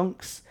into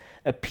chunks,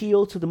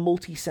 appeal to the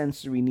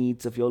multisensory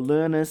needs of your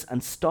learners,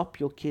 and stop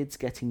your kids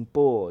getting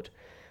bored.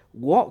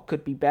 What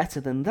could be better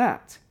than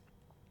that?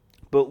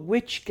 But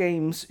which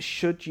games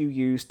should you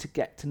use to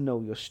get to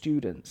know your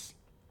students?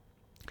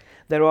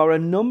 There are a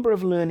number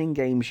of learning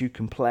games you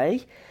can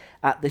play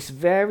at this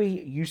very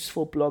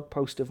useful blog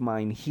post of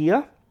mine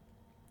here.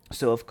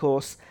 So, of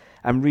course,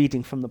 I'm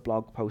reading from the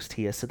blog post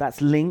here. So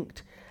that's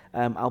linked.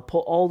 I'll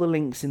put all the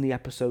links in the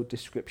episode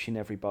description,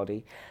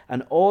 everybody.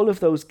 And all of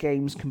those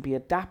games can be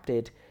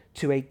adapted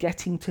to a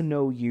getting to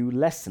know you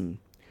lesson.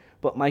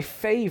 But my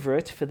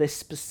favourite for this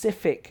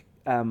specific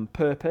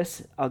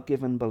purpose are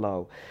given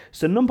below.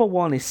 So number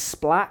 1 is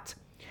Splat.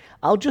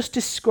 I'll just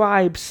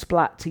describe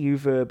Splat to you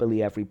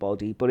verbally,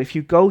 everybody. But if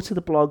you go to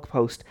the blog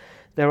post,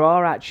 there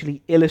are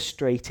actually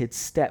illustrated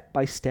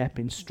step-by-step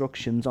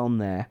instructions on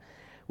there,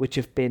 which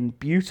have been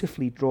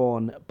beautifully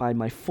drawn by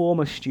my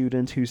former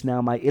student, who's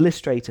now my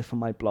illustrator for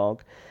my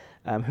blog.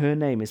 Her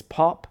name is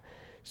Pop.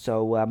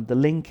 So the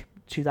link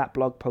to that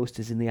blog post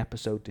is in the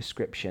episode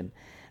description.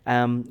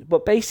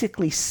 But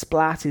basically,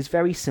 Splat is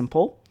very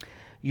simple.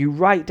 You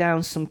write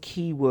down some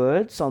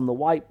keywords on the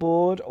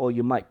whiteboard, or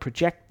you might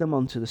project them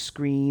onto the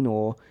screen,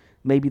 or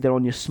maybe they're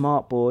on your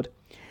smartboard.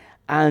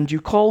 And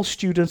you call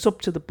students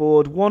up to the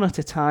board one at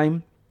a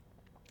time.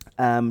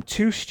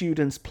 2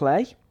 students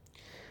play.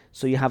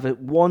 So you have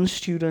one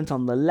student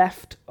on the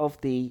left of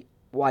the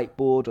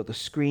whiteboard or the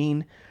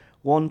screen,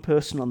 one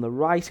person on the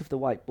right of the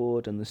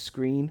whiteboard and the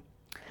screen.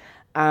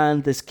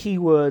 And there's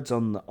keywords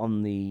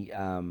on the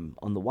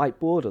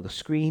whiteboard or the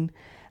screen,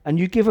 and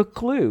you give a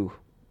clue.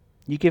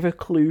 You give a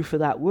clue for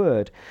that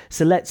word.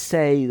 So let's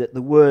say that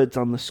the words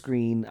on the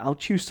screen, I'll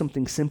choose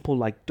something simple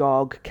like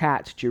dog,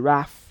 cat,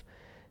 giraffe,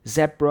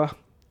 zebra.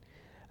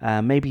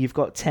 Maybe you've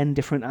got 10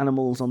 different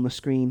animals on the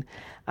screen,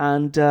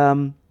 and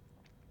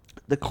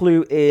the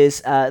clue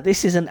is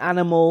this is an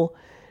animal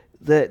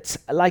that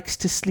likes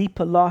to sleep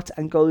a lot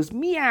and goes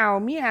meow,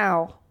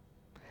 meow,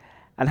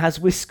 and has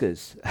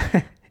whiskers.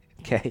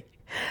 Okay,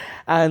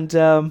 and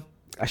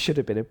I should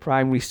have been a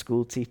primary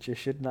school teacher,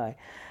 shouldn't I?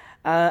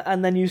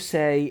 And then you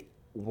say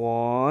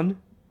 1,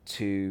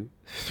 2,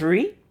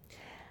 3,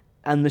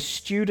 and the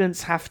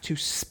students have to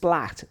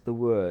splat the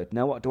word.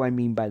 Now, what do I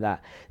mean by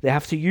that? They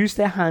have to use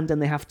their hand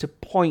and they have to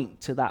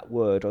point to that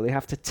word, or they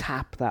have to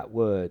tap that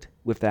word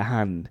with their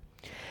hand.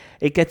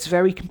 It gets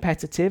very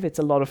competitive. It's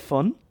a lot of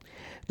fun.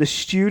 The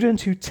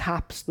student who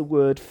taps the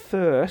word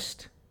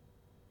first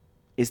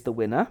is the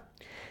winner.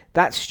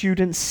 That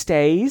student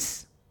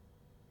stays.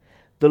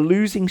 The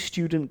losing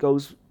student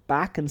goes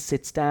back and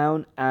sits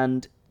down,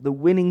 and the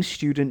winning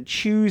student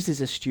chooses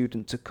a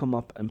student to come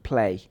up and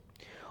play.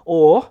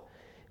 Or,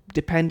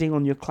 depending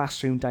on your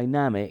classroom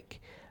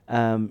dynamic,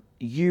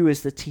 you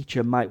as the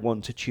teacher might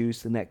want to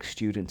choose the next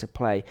student to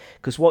play.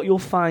 Because what you'll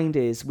find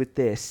is with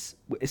this,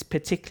 is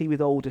particularly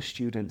with older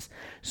students,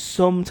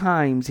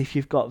 sometimes if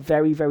you've got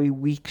very, very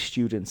weak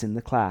students in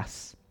the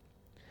class,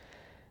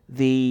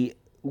 the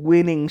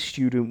winning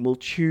student will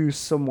choose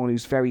someone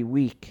who's very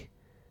weak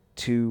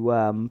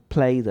to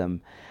play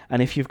them.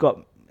 And if you've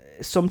got,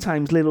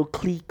 sometimes little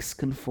cliques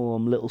can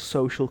form, little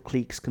social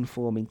cliques can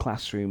form in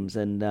classrooms,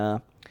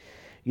 and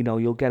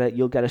you'll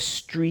get a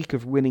streak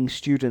of winning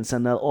students,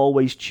 and they'll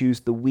always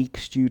choose the weak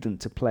student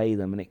to play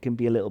them, and it can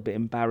be a little bit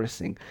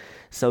embarrassing.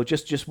 So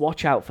just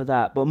watch out for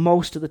that. But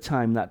most of the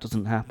time that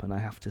doesn't happen, I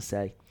have to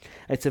say.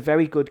 It's a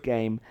very good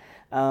game.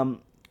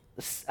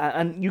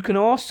 And you can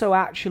also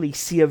actually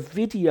see a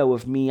video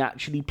of me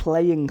actually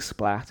playing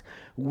Splat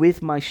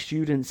with my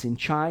students in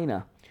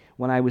China,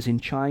 when I was in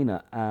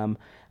China,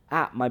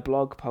 at my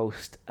blog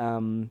post,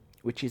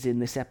 which is in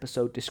this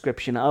episode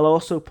description. I'll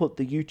also put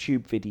the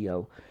YouTube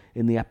video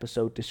in the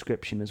episode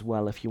description as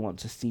well if you want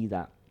to see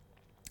that.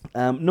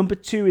 Number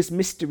 2 is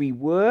Mystery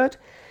Word.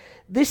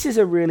 This is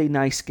a really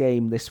nice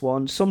game, this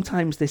one.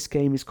 Sometimes this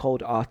game is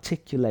called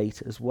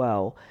Articulate as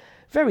well.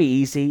 Very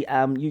easy.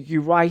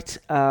 You write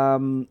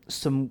some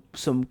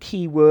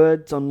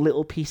keywords on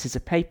little pieces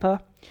of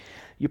paper.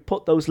 You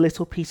put those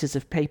little pieces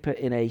of paper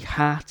in a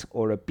hat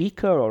or a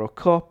beaker or a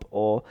cup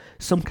or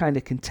some kind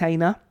of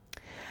container,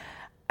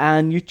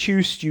 and you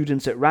choose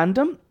students at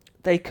random.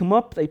 They come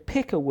up, they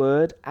pick a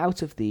word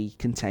out of the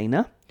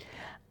container,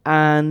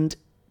 and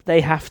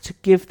they have to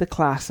give the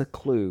class a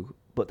clue,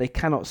 but they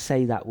cannot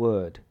say that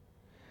word.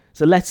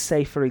 So let's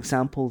say, for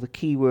example, the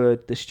key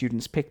word the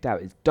students picked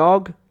out is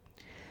dog,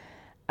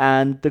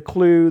 and the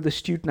clue the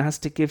student has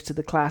to give to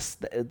the class,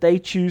 they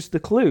choose the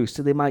clue.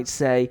 So they might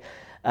say,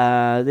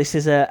 this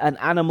is an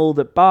animal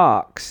that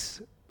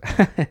barks.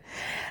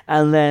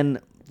 And then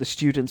the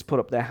students put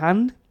up their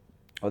hand,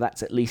 or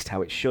that's at least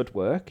how it should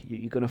work.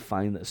 You're going to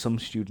find that some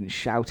students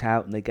shout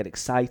out and they get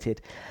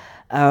excited.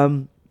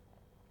 And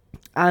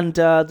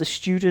the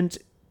student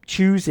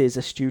chooses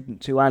a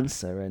student to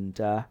answer, and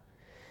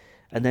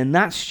then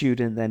that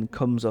student then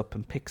comes up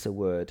and picks a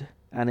word,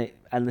 and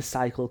the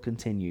cycle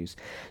continues.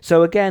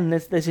 So again,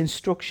 there's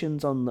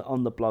instructions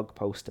on the blog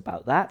post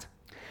about that.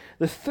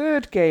 The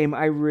third game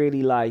I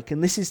really like,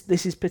 and this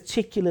is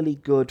particularly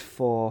good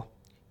for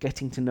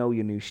getting to know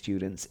your new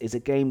students, is a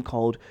game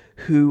called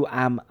Who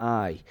Am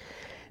I?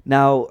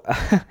 Now,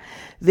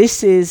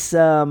 this is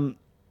an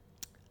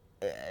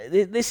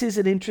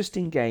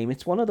interesting game.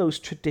 It's one of those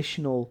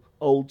traditional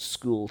old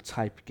school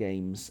type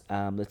games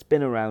that's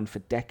been around for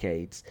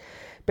decades.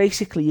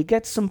 Basically, you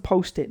get some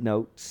post-it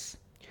notes,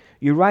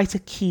 you write a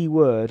key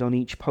word on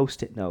each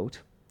post-it note,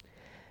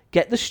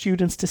 get the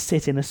students to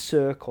sit in a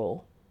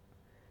circle,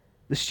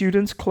 the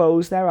students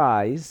close their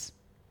eyes,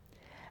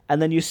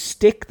 and then you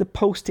stick the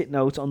post-it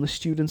note on the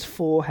student's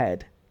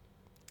forehead.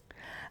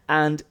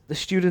 And the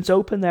students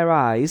open their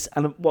eyes,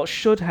 and what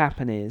should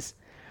happen is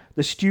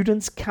the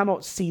students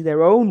cannot see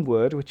their own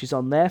word, which is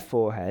on their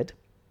forehead,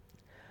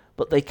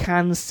 but they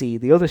can see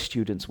the other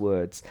students'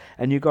 words.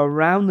 And you go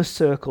around the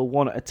circle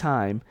one at a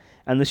time,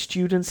 and the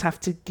students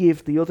have to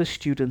give the other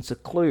students a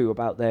clue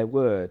about their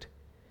word.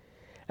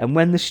 And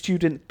when the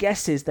student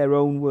guesses their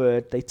own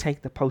word, they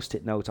take the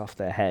post-it note off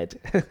their head.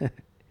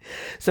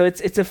 So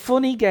it's a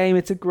funny game.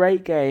 It's a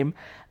great game.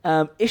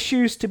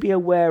 Issues to be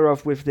aware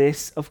of with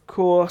this. Of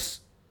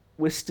course,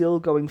 we're still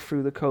going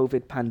through the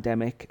COVID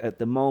pandemic at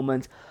the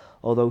moment,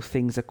 although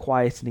things are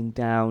quietening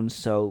down.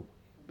 So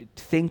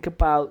think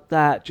about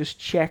that. Just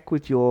check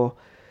with your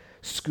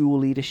school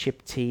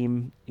leadership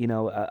team.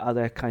 Are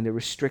there kind of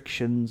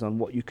restrictions on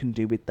what you can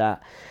do with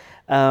that?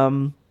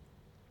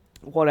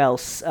 What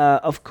else?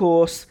 Of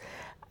course,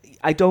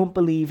 I don't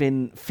believe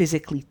in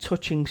physically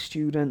touching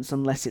students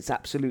unless it's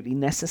absolutely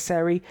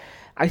necessary.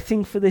 I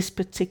think for this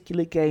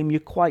particular game, you're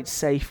quite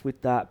safe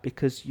with that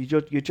because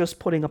you're just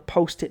putting a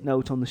post-it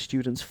note on the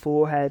student's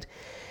forehead.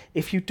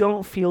 If you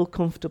don't feel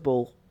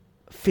comfortable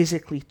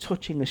physically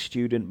touching a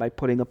student by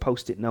putting a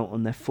post-it note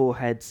on their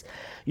foreheads,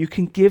 you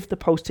can give the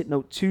post-it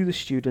note to the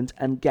student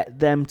and get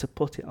them to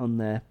put it on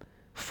their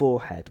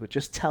forehead, but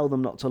just tell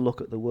them not to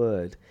look at the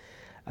word.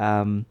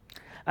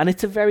 And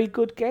it's a very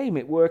good game.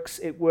 It works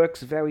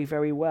very,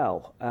 very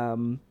well.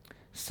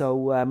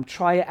 So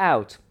try it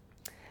out.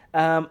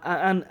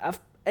 And I've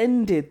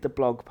ended the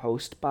blog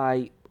post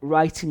by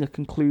writing a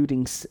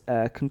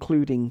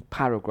concluding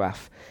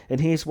paragraph.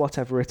 And here's what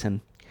I've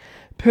written.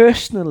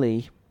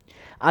 Personally,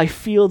 I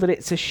feel that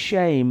it's a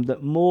shame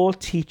that more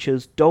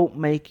teachers don't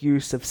make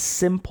use of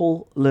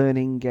simple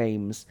learning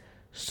games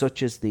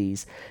such as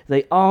these.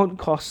 They aren't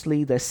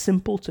costly, they're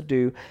simple to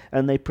do,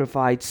 and they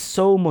provide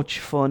so much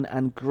fun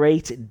and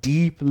great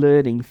deep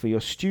learning for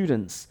your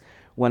students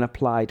when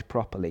applied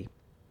properly.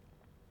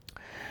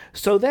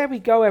 So there we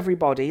go,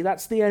 everybody.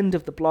 That's the end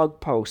of the blog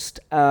post.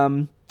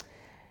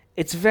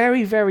 It's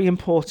very, very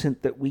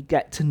important that we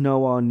get to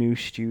know our new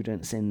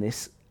students in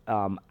this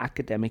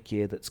academic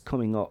year that's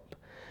coming up.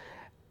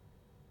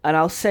 And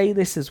I'll say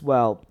this as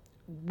well.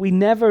 We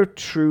never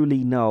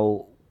truly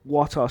know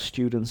what our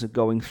students are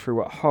going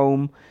through at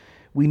home.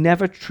 We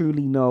never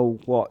truly know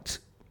what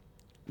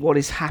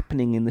is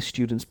happening in the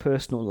student's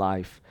personal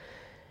life.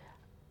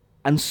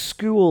 And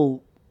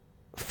school,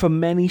 for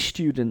many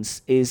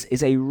students,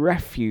 is a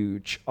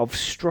refuge of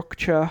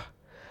structure,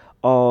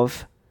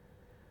 of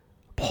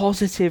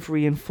positive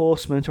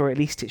reinforcement, or at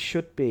least it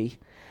should be,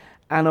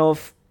 and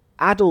of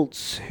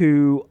adults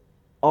who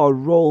are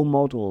role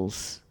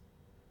models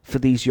for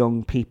these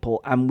young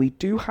people. And we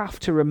do have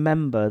to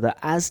remember that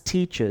as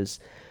teachers,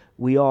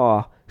 we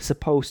are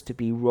supposed to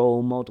be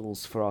role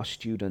models for our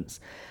students.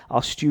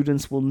 Our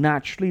students will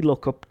naturally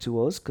look up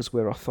to us because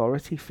we're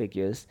authority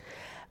figures.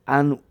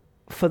 And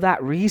for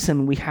that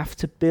reason, we have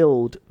to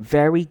build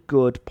very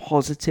good,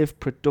 positive,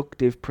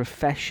 productive,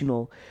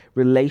 professional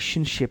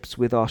relationships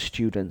with our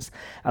students.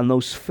 And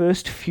those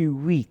first few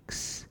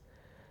weeks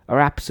are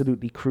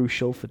absolutely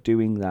crucial for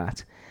doing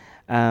that.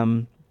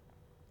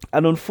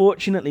 And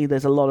unfortunately,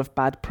 there's a lot of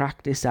bad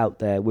practice out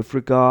there with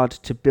regard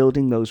to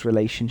building those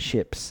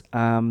relationships.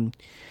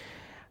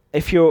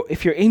 If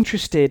you're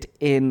interested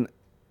in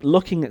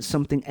looking at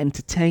something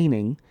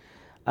entertaining,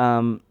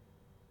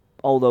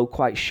 although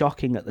quite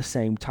shocking at the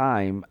same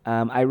time,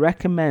 I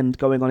recommend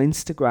going on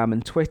Instagram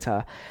and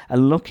Twitter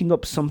and looking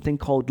up something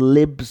called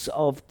Libs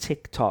of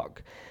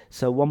TikTok.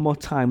 So one more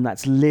time,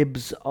 that's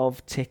Libs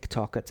of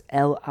TikTok. It's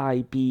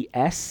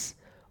LIBS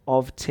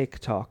of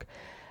TikTok.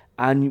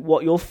 And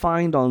what you'll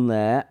find on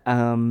there,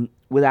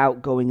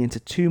 without going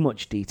into too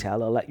much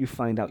detail, I'll let you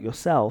find out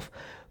yourself,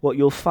 what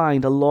you'll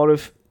find, a lot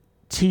of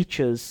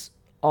teachers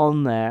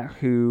on there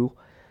who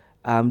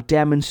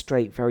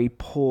demonstrate very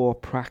poor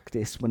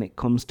practice when it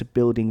comes to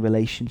building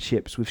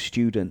relationships with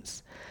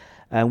students,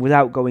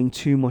 without going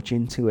too much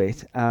into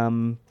it.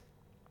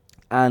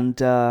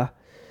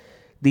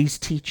 These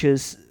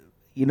teachers,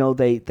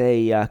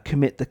 they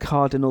commit the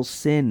cardinal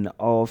sin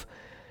of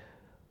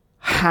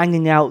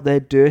hanging out their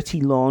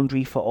dirty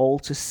laundry for all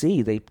to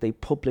see. They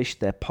publish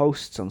their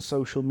posts on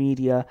social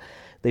media.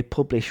 They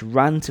publish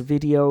rant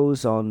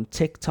videos on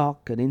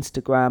TikTok and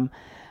Instagram.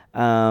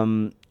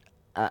 And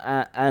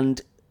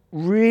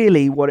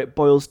really what it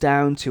boils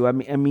down to, I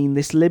mean,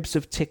 this Libs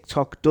of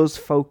TikTok does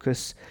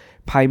focus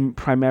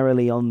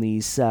primarily on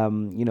these,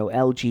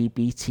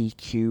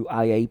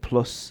 LGBTQIA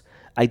plus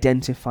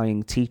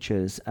identifying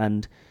teachers,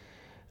 and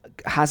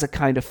has a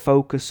kind of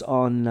focus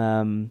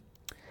on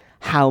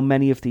how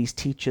many of these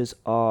teachers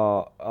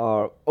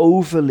are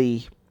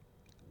overly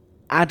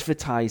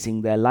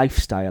advertising their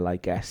lifestyle, I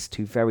guess,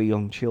 to very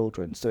young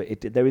children. So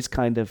there is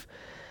kind of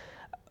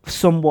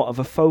somewhat of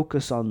a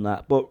focus on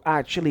that, but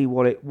actually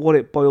what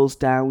it boils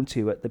down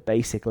to at the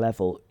basic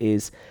level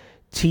is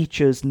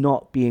teachers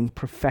not being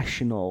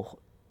professional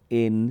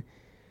in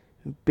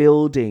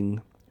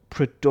building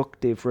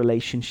productive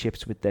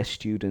relationships with their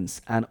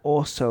students, and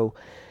also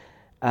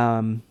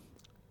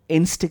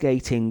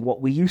instigating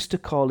what we used to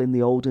call in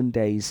the olden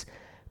days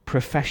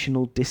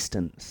professional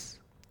distance,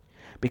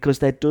 because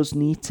there does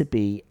need to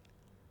be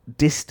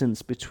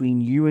distance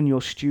between you and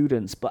your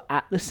students, but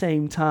at the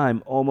same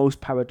time, almost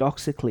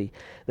paradoxically,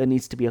 there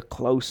needs to be a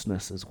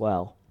closeness as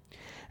well.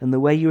 And the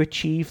way you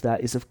achieve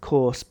that is, of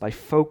course, by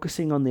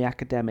focusing on the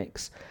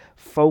academics,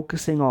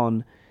 focusing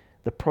on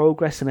the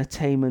progress and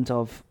attainment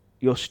of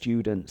your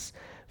students,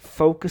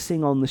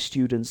 focusing on the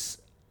students'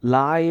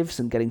 lives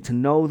and getting to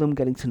know them,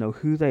 getting to know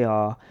who they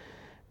are,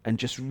 and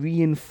just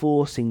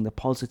reinforcing the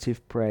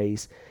positive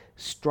praise,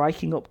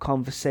 striking up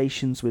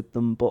conversations with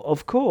them, but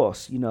of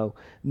course,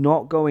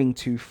 not going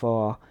too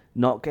far,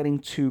 not getting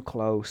too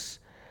close,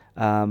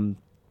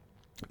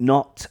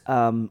 not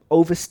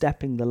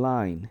overstepping the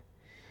line.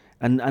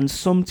 And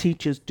some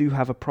teachers do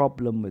have a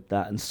problem with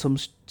that, and some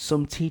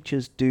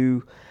teachers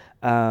do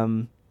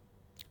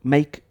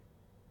make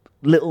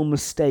little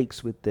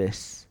mistakes with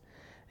this.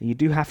 And you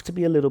do have to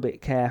be a little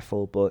bit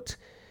careful, but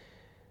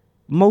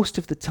most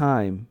of the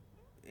time,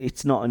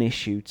 it's not an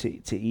issue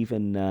to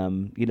even,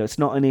 it's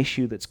not an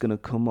issue that's going to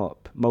come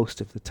up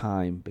most of the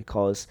time,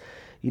 because,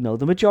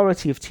 the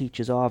majority of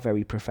teachers are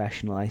very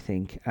professional, I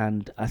think.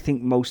 And I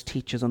think most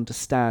teachers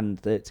understand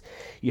that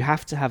you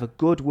have to have a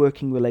good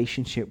working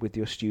relationship with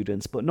your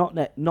students, but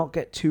not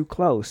get too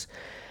close.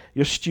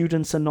 Your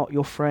students are not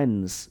your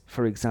friends,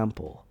 for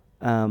example.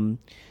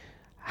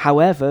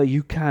 However,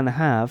 you can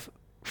have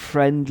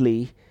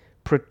friendly,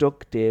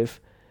 productive,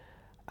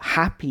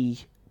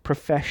 happy,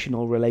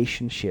 professional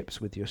relationships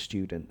with your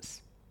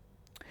students.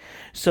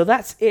 So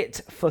that's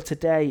it for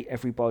today,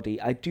 everybody.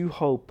 I do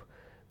hope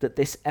that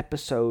this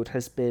episode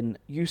has been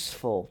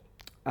useful.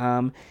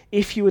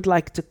 If you would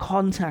like to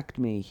contact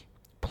me,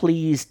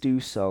 please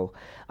do so.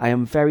 I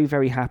am very,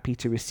 very happy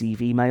to receive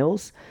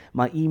emails.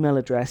 My email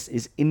address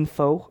is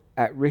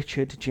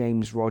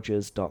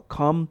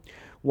info@richardjamesrogers.com.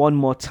 One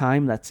more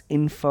time, that's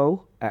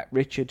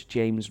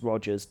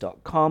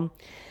info@richardjamesrogers.com.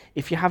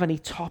 If you have any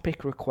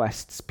topic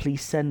requests,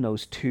 please send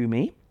those to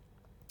me.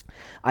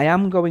 I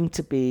am going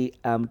to be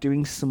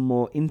doing some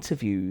more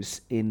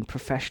interviews in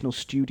professional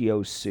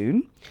studios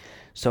soon,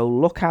 so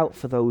look out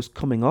for those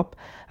coming up.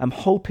 I'm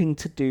hoping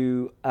to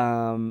do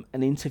an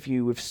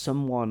interview with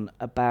someone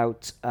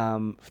about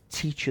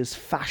teachers'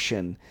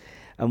 fashion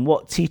and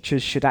what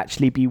teachers should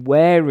actually be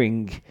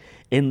wearing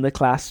in the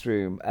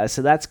classroom.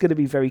 So that's going to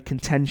be very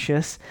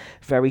contentious,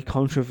 very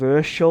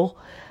controversial.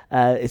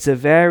 It's a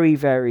very,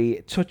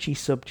 very touchy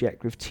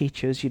subject with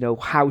teachers.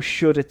 How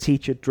should a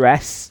teacher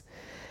dress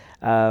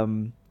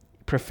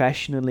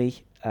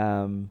professionally?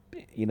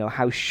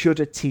 How should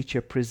a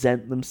teacher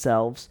present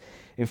themselves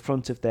in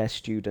front of their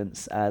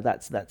students?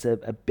 That's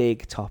a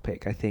big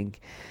topic, I think.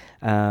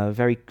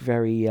 Very,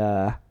 very,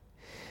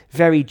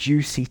 very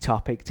juicy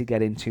topic to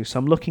get into. So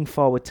I'm looking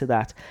forward to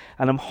that.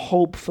 And I'm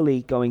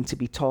hopefully going to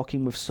be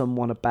talking with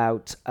someone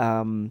about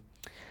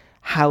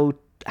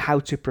how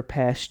to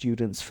prepare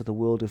students for the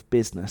world of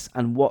business,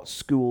 and what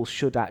schools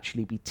should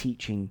actually be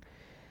teaching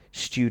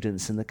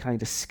students, and the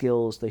kind of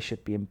skills they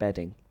should be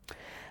embedding.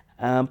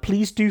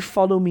 Please do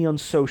follow me on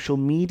social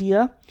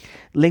media.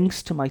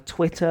 Links to my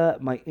Twitter,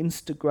 my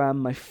Instagram,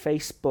 my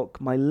Facebook,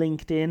 my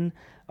LinkedIn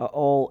are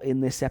all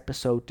in this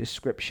episode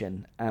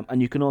description.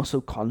 And you can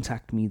also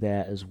contact me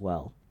there as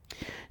well.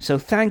 So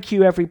thank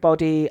you,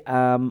 everybody.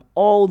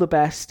 All the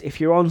best.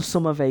 If you're on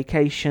summer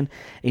vacation,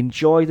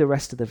 enjoy the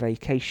rest of the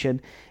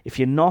vacation. If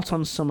you're not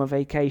on summer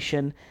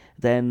vacation,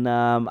 then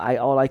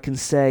all I can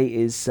say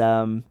is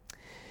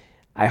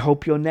I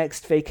hope your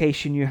next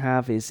vacation you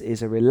have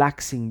is a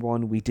relaxing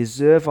one. We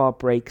deserve our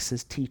breaks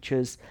as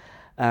teachers.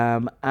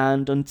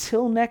 And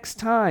until next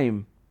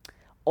time,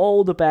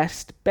 all the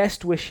best.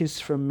 Best wishes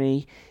from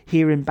me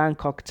here in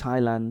Bangkok,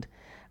 Thailand.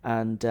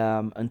 And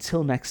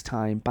until next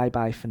time,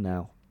 bye-bye for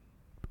now.